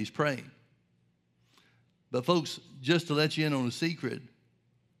way that he's praying. But folks, just to let you in on a secret,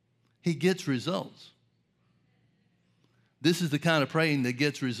 he gets results. This is the kind of praying that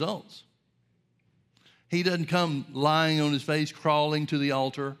gets results. He doesn't come lying on his face, crawling to the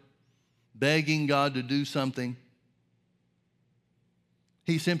altar, begging God to do something.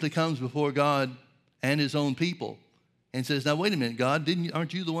 He simply comes before God and his own people and says, now wait a minute, God,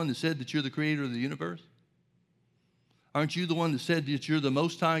 aren't you the one that said that you're the creator of the universe? Aren't you the one that said that you're the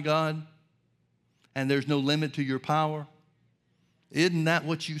Most High God and there's no limit to your power? Isn't that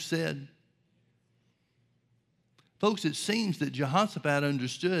what you said? Folks, it seems that Jehoshaphat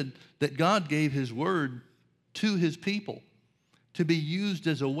understood that God gave his word to his people to be used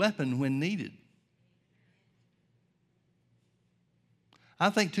as a weapon when needed.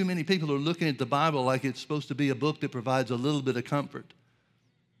 I think too many people are looking at the Bible like it's supposed to be a book that provides a little bit of comfort.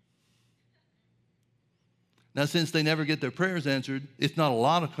 Now, since they never get their prayers answered, it's not a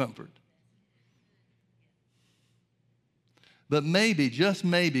lot of comfort. But maybe, just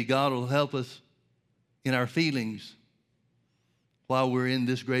maybe, God will help us in our feelings while we're in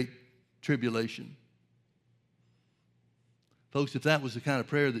this great tribulation. Folks, if that was the kind of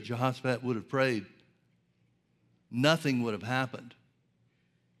prayer that Jehoshaphat would have prayed, nothing would have happened.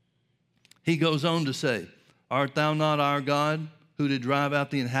 He goes on to say, art thou not our God, who did drive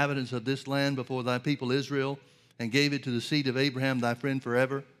out the inhabitants of this land before thy people Israel, and gave it to the seed of Abraham thy friend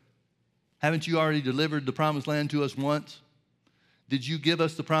forever? Haven't you already delivered the promised land to us once? Did you give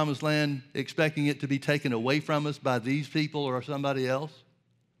us the promised land expecting it to be taken away from us by these people or somebody else?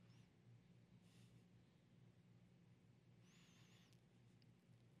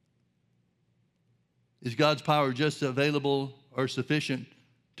 Is God's power just available or sufficient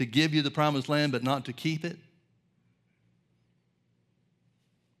to give you the promised land but not to keep it?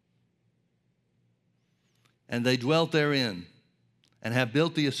 And they dwelt therein and have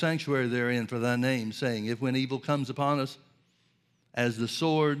built thee a sanctuary therein for thy name, saying, if when evil comes upon us, as the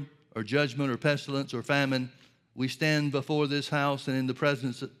sword or judgment or pestilence or famine, we stand before this house and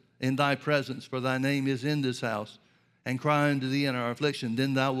in thy presence, for thy name is in this house, and cry unto thee in our affliction,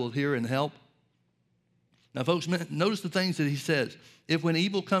 then thou wilt hear and help. Now, folks, notice the things that he says. If when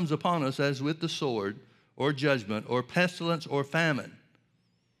evil comes upon us, as with the sword, or judgment, or pestilence, or famine.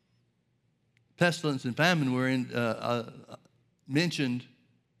 Pestilence and famine were mentioned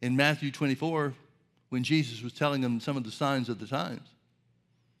in Matthew 24 when Jesus was telling them some of the signs of the times.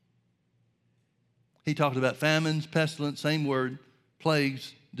 He talked about famines, pestilence, same word,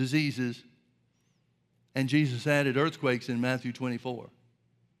 plagues, diseases, and Jesus added earthquakes in Matthew 24.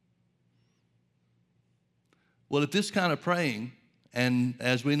 Well, if this kind of praying, and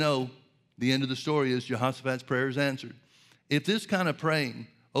as we know, the end of the story is Jehoshaphat's prayer is answered. If this kind of praying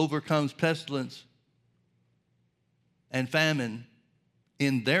overcomes pestilence and famine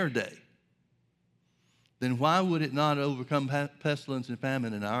in their day, then why would it not overcome pestilence and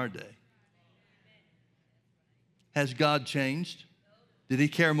famine in our day? Has God changed? Did he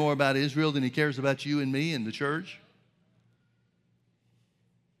care more about Israel than he cares about you and me and the church?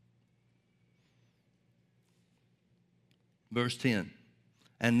 Verse 10,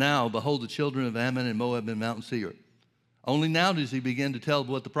 and now, behold, the children of Ammon and Moab and Mount Seir. Only now does he begin to tell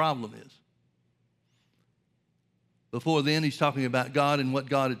what the problem is. Before then, he's talking about God and what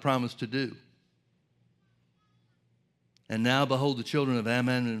God had promised to do. And now, behold, the children of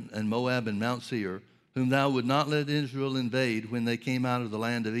Ammon and Moab and Mount Seir, whom thou would not let Israel invade when they came out of the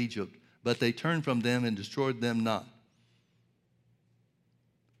land of Egypt, but they turned from them and destroyed them not.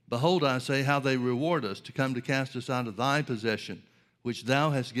 Behold, I say, how they reward us to come to cast us out of thy possession, which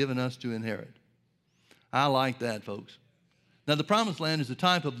thou hast given us to inherit. I like that, folks. Now, the promised land is a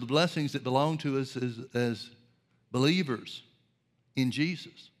type of the blessings that belong to us as believers in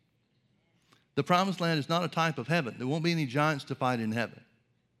Jesus. The promised land is not a type of heaven. There won't be any giants to fight in heaven.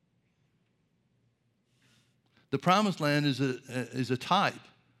 The promised land is a type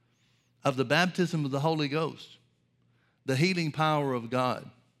of the baptism of the Holy Ghost, the healing power of God,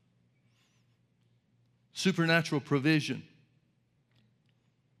 supernatural provision.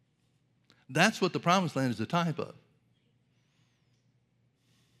 That's what the promised land is a type of.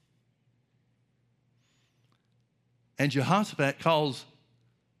 And Jehoshaphat calls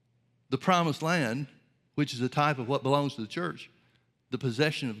the promised land, which is a type of what belongs to the church, the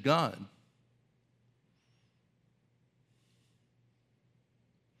possession of God.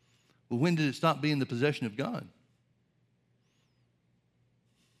 Well, when did it stop being the possession of God?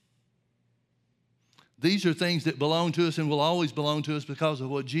 These are things that belong to us and will always belong to us because of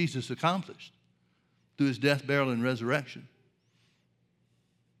what Jesus accomplished through his death, burial, and resurrection.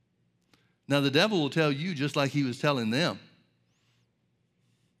 Now, the devil will tell you, just like he was telling them,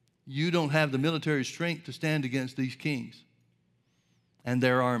 you don't have the military strength to stand against these kings and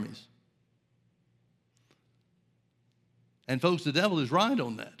their armies. And folks, the devil is right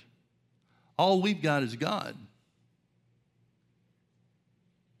on that. All we've got is God,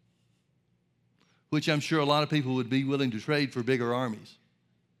 which I'm sure a lot of people would be willing to trade for bigger armies.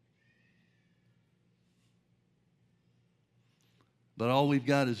 But all we've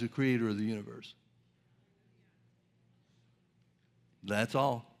got is the creator of the universe. That's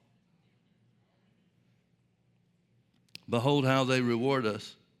all. Behold how they reward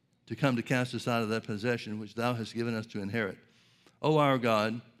us to come to cast us out of that possession which thou hast given us to inherit. O our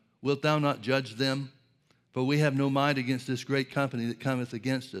God, wilt thou not judge them? For we have no might against this great company that cometh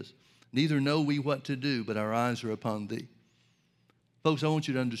against us. Neither know we what to do, but our eyes are upon thee. Folks, I want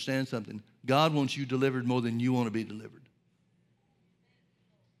you to understand something. God wants you delivered more than you want to be delivered.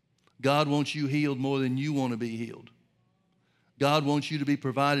 God wants you healed more than you want to be healed. God wants you to be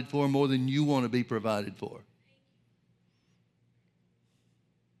provided for more than you want to be provided for.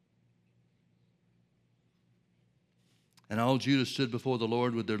 And all Judah stood before the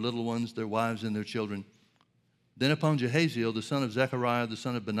Lord with their little ones, their wives, and their children. Then upon Jehaziel, the son of Zechariah, the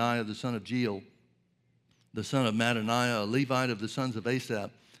son of Benaiah, the son of Jeiel, the son of Mattaniah, a Levite of the sons of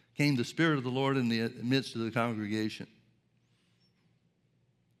Asaph, came the Spirit of the Lord in the midst of the congregation.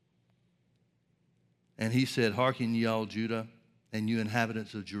 And he said, Hearken ye all Judah, and you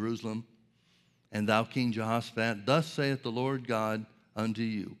inhabitants of Jerusalem, and thou King Jehoshaphat, thus saith the Lord God unto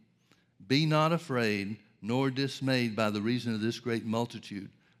you, Be not afraid, nor dismayed by the reason of this great multitude,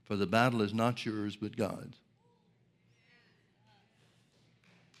 for the battle is not yours, but God's.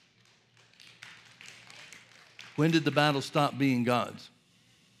 When did the battle stop being God's?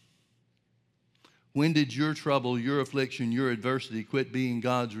 When did your trouble, your affliction, your adversity quit being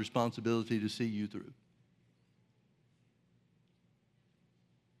God's responsibility to see you through?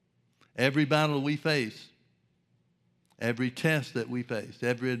 Every battle we face, every test that we face,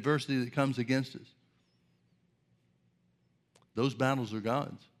 every adversity that comes against us, Those battles are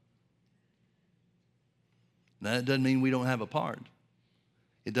God's. Now, that doesn't mean we don't have a part.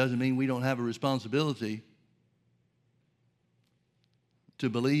 It doesn't mean we don't have a responsibility to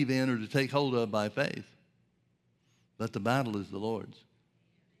believe in or to take hold of by faith. But the battle is the Lord's.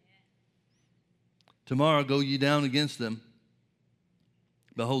 Tomorrow go ye down against them.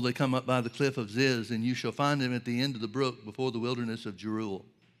 Behold, they come up by the cliff of Ziz, and you shall find them at the end of the brook before the wilderness of Jeruel.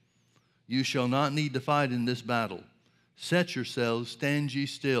 You shall not need to fight in this battle. Set yourselves, stand ye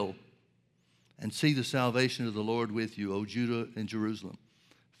still, and see the salvation of the Lord with you, O Judah and Jerusalem.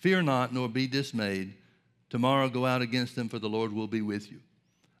 Fear not, nor be dismayed. Tomorrow go out against them, for the Lord will be with you.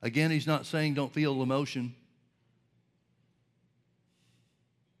 Again, he's not saying don't feel emotion.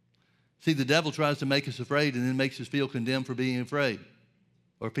 See, the devil tries to make us afraid and then makes us feel condemned for being afraid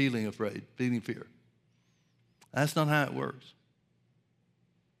or feeling afraid, feeling fear. That's not how it works.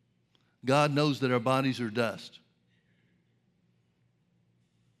 God knows that our bodies are dust.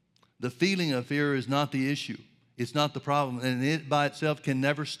 The feeling of fear is not the issue. It's not the problem, and it by itself can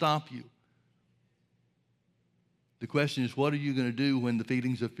never stop you. The question is, what are you going to do when the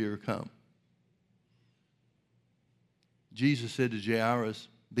feelings of fear come? Jesus said to Jairus,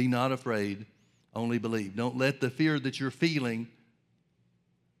 be not afraid, only believe. Don't let the fear that you're feeling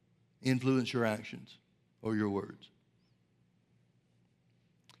influence your actions or your words.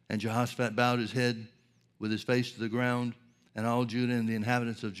 And Jehoshaphat bowed his head with his face to the ground, and all Judah and the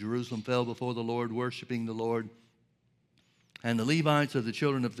inhabitants of Jerusalem fell before the Lord, worshiping the Lord. And the Levites of the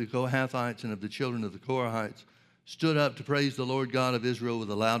children of the Kohathites and of the children of the Korahites stood up to praise the Lord God of Israel with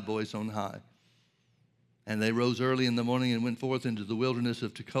a loud voice on high. And they rose early in the morning and went forth into the wilderness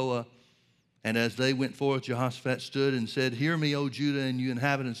of Tekoa. And as they went forth, Jehoshaphat stood and said, hear me, O Judah, and you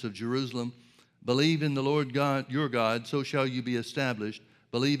inhabitants of Jerusalem. Believe in the Lord God, your God, so shall you be established.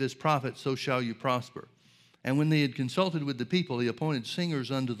 Believe his prophets, so shall you prosper. And when they had consulted with the people, he appointed singers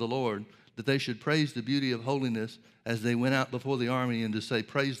unto the Lord, that they should praise the beauty of holiness as they went out before the army, and to say,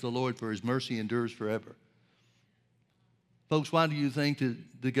 praise the Lord, for his mercy endures forever. Folks, why do you think that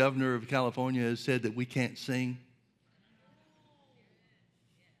the governor of California has said that we can't sing?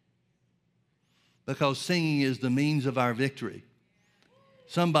 Because singing is the means of our victory.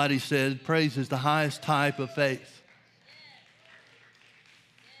 Somebody said praise is the highest type of faith.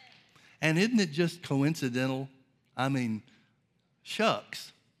 And isn't it just coincidental? I mean,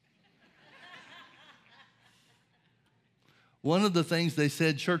 shucks. One of the things they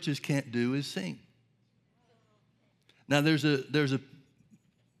said churches can't do is sing. Now, there's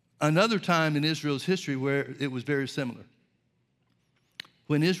another time in Israel's history where it was very similar.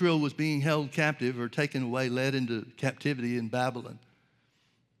 When Israel was being held captive or taken away, led into captivity in Babylon,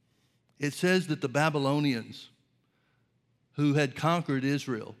 it says that the Babylonians who had conquered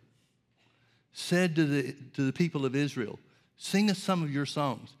Israel said to the people of Israel, sing us some of your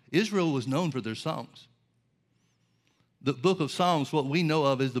songs. Israel was known for their songs. The book of Psalms, what we know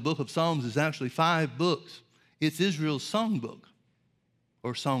of as the book of Psalms, is actually 5 books. It's Israel's songbook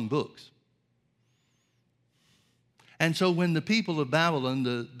or songbooks. And so when the people of Babylon,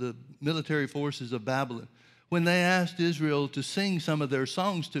 the military forces of Babylon, when they asked Israel to sing some of their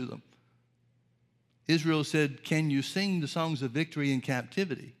songs to them, Israel said, can you sing the songs of victory in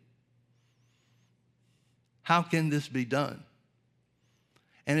captivity? How can this be done?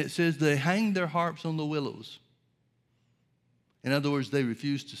 And it says they hanged their harps on the willows. In other words, they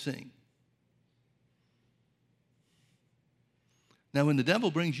refused to sing. Now, when the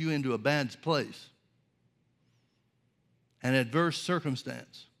devil brings you into a bad place, an adverse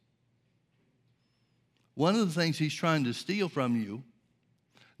circumstance, one of the things he's trying to steal from you,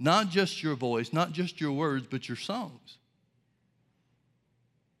 not just your voice, not just your words, but your songs.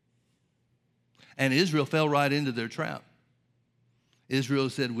 And Israel fell right into their trap. Israel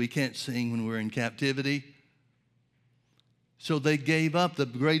said, we can't sing when we're in captivity. So they gave up the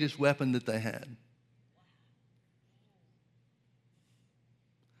greatest weapon that they had.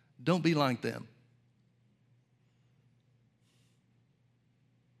 Don't be like them.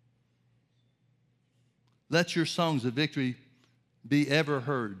 Let your songs of victory be ever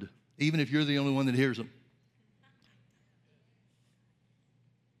heard, even if you're the only one that hears them.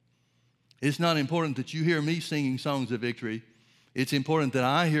 It's not important that you hear me singing songs of victory. It's important that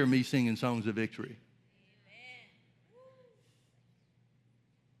I hear me singing songs of victory.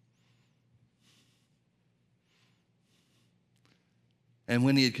 And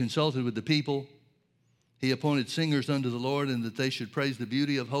when he had consulted with the people, he appointed singers unto the Lord, and that they should praise the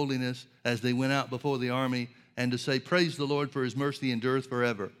beauty of holiness as they went out before the army, and to say, praise the Lord, for his mercy endureth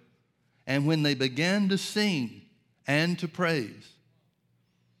forever. And when they began to sing and to praise,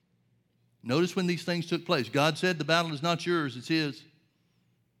 Notice when these things took place. God said the battle is not yours, it's his.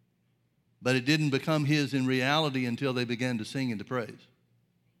 But it didn't become his in reality until they began to sing and to praise.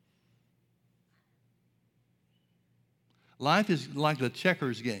 Life is like a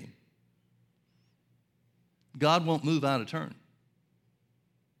checkers game. God won't move out of turn.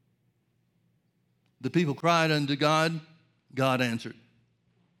 The people cried unto God, God answered.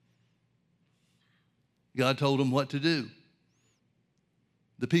 God told them what to do.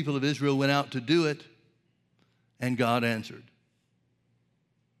 The people of Israel went out to do it, and God answered.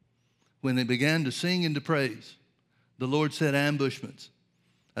 When they began to sing and to praise, the Lord set ambushments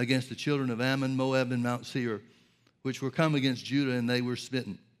against the children of Ammon, Moab, and Mount Seir, which were come against Judah, and they were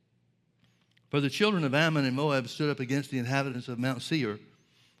smitten. For the children of Ammon and Moab stood up against the inhabitants of Mount Seir,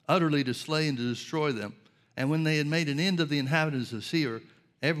 utterly to slay and to destroy them. And when they had made an end of the inhabitants of Seir,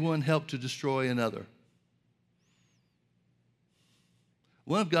 everyone helped to destroy another.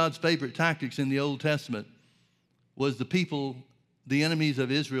 One of God's favorite tactics in the Old Testament was the people, the enemies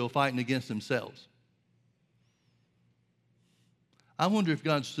of Israel, fighting against themselves. I wonder if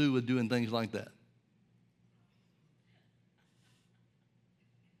God's through with doing things like that.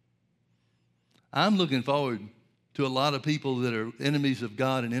 I'm looking forward to a lot of people that are enemies of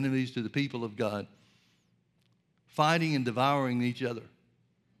God and enemies to the people of God, fighting and devouring each other.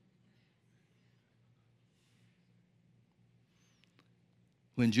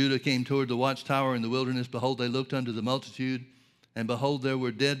 When Judah came toward the watchtower in the wilderness, behold, they looked unto the multitude, and behold, there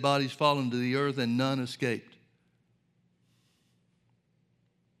were dead bodies fallen to the earth, and none escaped.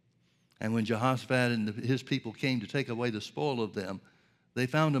 And when Jehoshaphat and his people came to take away the spoil of them, they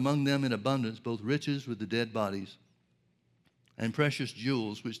found among them in abundance both riches with the dead bodies and precious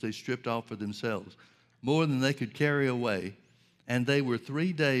jewels, which they stripped off for themselves, more than they could carry away. And they were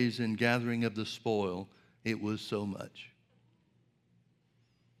 3 days in gathering of the spoil. It was so much.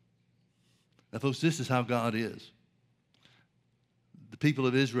 Now, folks, this is how God is. The people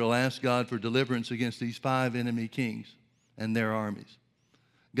of Israel asked God for deliverance against these 5 enemy kings and their armies.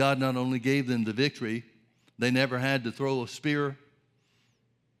 God not only gave them the victory, they never had to throw a spear,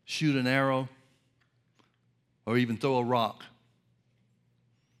 shoot an arrow, or even throw a rock.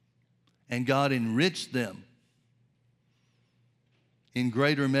 And God enriched them in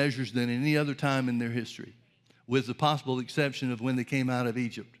greater measures than any other time in their history, with the possible exception of when they came out of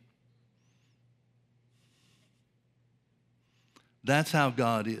Egypt. That's how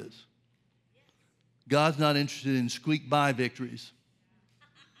God is. God's not interested in squeak-by victories.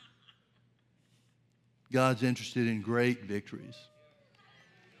 God's interested in great victories.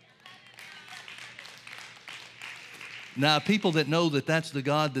 Now, people that know that that's the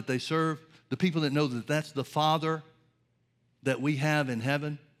God that they serve, the people that know that that's the Father that we have in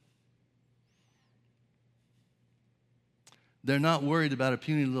heaven, they're not worried about a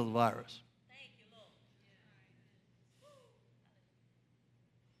puny little virus. Thank you, Lord.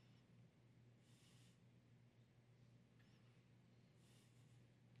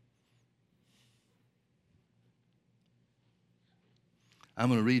 I'm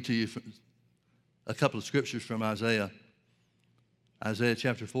going to read to you a couple of scriptures from Isaiah. Isaiah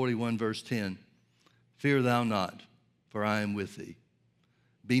chapter 41, verse 10. Fear thou not, for I am with thee.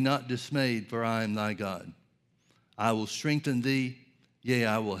 Be not dismayed, for I am thy God. I will strengthen thee, yea,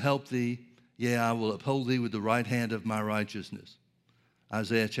 I will help thee, yea, I will uphold thee with the right hand of my righteousness.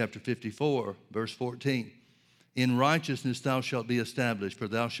 Isaiah chapter 54, verse 14. In righteousness thou shalt be established, for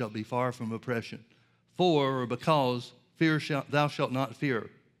thou shalt be far from oppression. For, or because, thou shalt not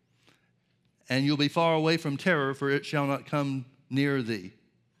fear. And you'll be far away from terror, for it shall not come near thee.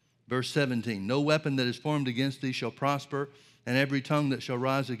 Verse 17, no weapon that is formed against thee shall prosper, and every tongue that shall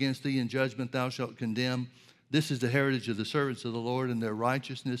rise against thee in judgment thou shalt condemn. This is the heritage of the servants of the Lord, and their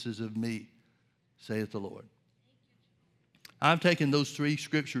righteousness is of me, saith the Lord. I've taken those 3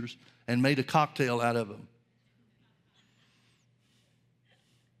 scriptures and made a cocktail out of them.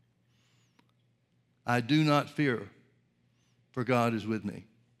 I do not fear, for God is with me.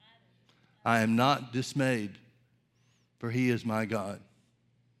 I am not dismayed, for he is my God.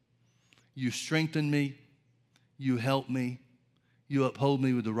 You strengthen me, you help me, you uphold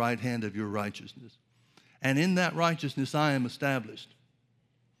me with the right hand of your righteousness. And in that righteousness I am established.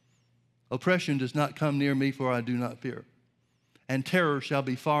 Oppression does not come near me, for I do not fear. And terror shall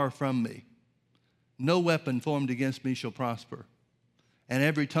be far from me. No weapon formed against me shall prosper. And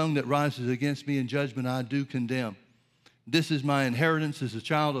every tongue that rises against me in judgment I do condemn. This is my inheritance as a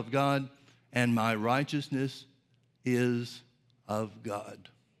child of God, and my righteousness is of God.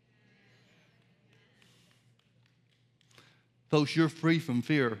 Folks, you're free from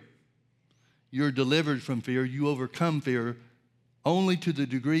fear. You're delivered from fear. You overcome fear only to the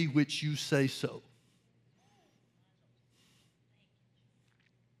degree which you say so.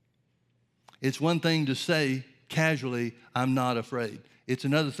 It's one thing to say casually, I'm not afraid. It's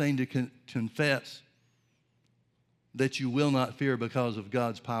another thing to confess that you will not fear because of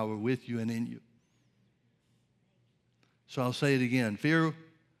God's power with you and in you. So I'll say it again. Fear,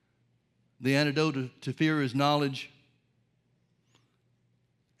 the antidote to fear is knowledge.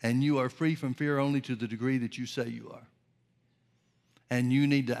 And you are free from fear only to the degree that you say you are. And you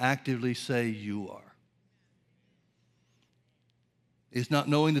need to actively say you are. It's not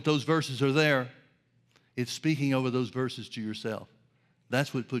knowing that those verses are there. It's speaking over those verses to yourself.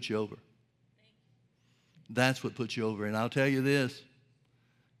 That's what puts you over. That's what puts you over. And I'll tell you this,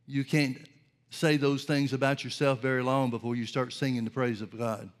 you can't say those things about yourself very long before you start singing the praise of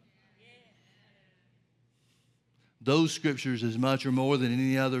God. Those scriptures, as much or more than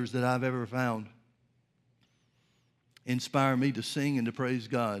any others that I've ever found, inspire me to sing and to praise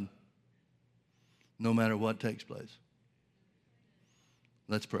God no matter what takes place.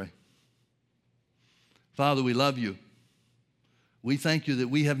 Let's pray. Father, we love you. We thank you that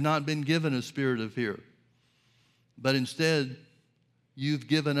we have not been given a spirit of fear, but instead you've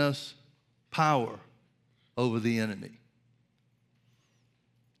given us power over the enemy.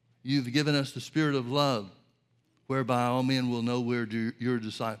 You've given us the spirit of love, whereby all men will know we're your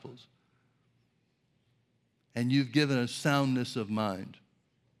disciples. And you've given us soundness of mind.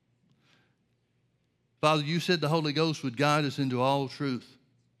 Father, you said the Holy Ghost would guide us into all truth.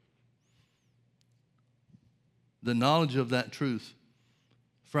 The knowledge of that truth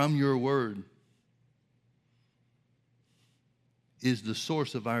from your word is the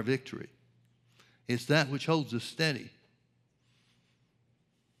source of our victory. It's that which holds us steady.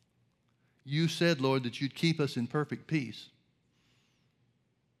 You said, Lord, that you'd keep us in perfect peace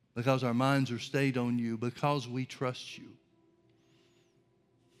because our minds are stayed on you, because we trust you.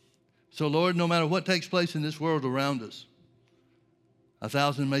 So, Lord, no matter what takes place in this world around us,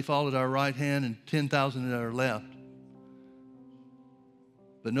 1,000 may fall at our right hand and 10,000 at our left,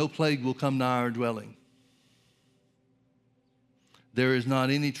 but no plague will come nigh our dwelling. There is not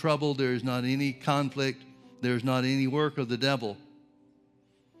any trouble, there is not any conflict, there is not any work of the devil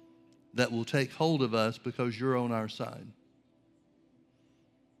that will take hold of us because you're on our side.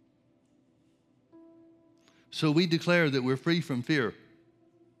 So we declare that we're free from fear.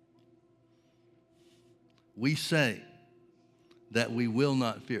 We say that we will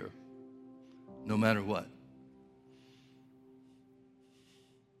not fear, no matter what.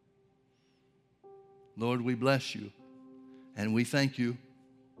 Lord, we bless you, and we thank you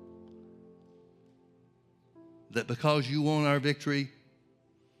that because you won our victory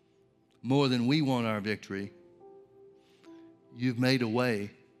more than we won our victory, you've made a way,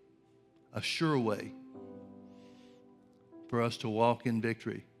 a sure way, for us to walk in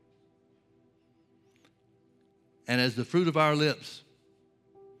victory. And as the fruit of our lips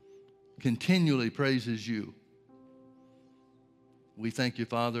continually praises you, we thank you,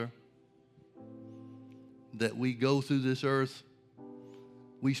 Father, that we go through this earth.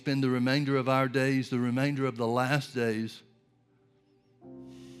 We spend the remainder of our days, the remainder of the last days,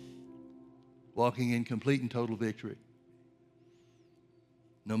 walking in complete and total victory.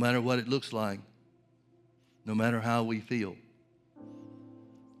 No matter what it looks like, no matter how we feel,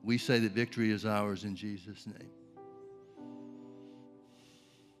 we say that victory is ours in Jesus' name.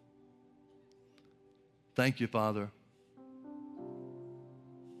 Thank you, Father,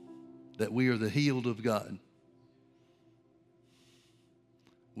 that we are the healed of God.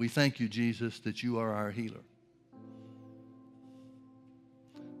 We thank you, Jesus, that you are our healer.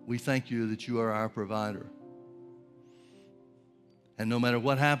 We thank you that you are our provider. And no matter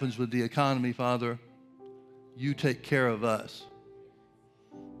what happens with the economy, Father, you take care of us.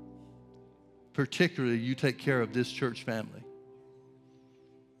 Particularly, you take care of this church family,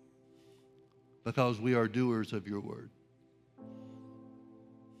 because we are doers of your word.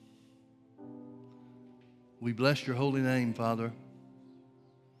 We bless your holy name, Father.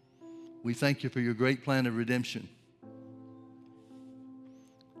 We thank you for your great plan of redemption.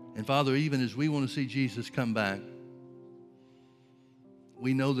 And Father, even as we want to see Jesus come back,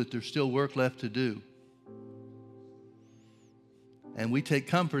 we know that there's still work left to do. And we take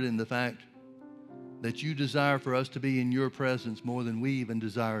comfort in the fact that you desire for us to be in your presence more than we even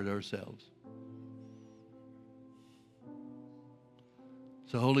desired ourselves.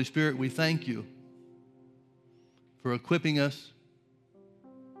 So, Holy Spirit, we thank you for equipping us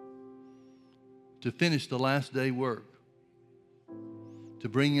to finish the last day work, to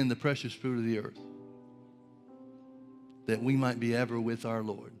bring in the precious fruit of the earth, that we might be ever with our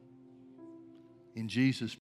Lord. In Jesus'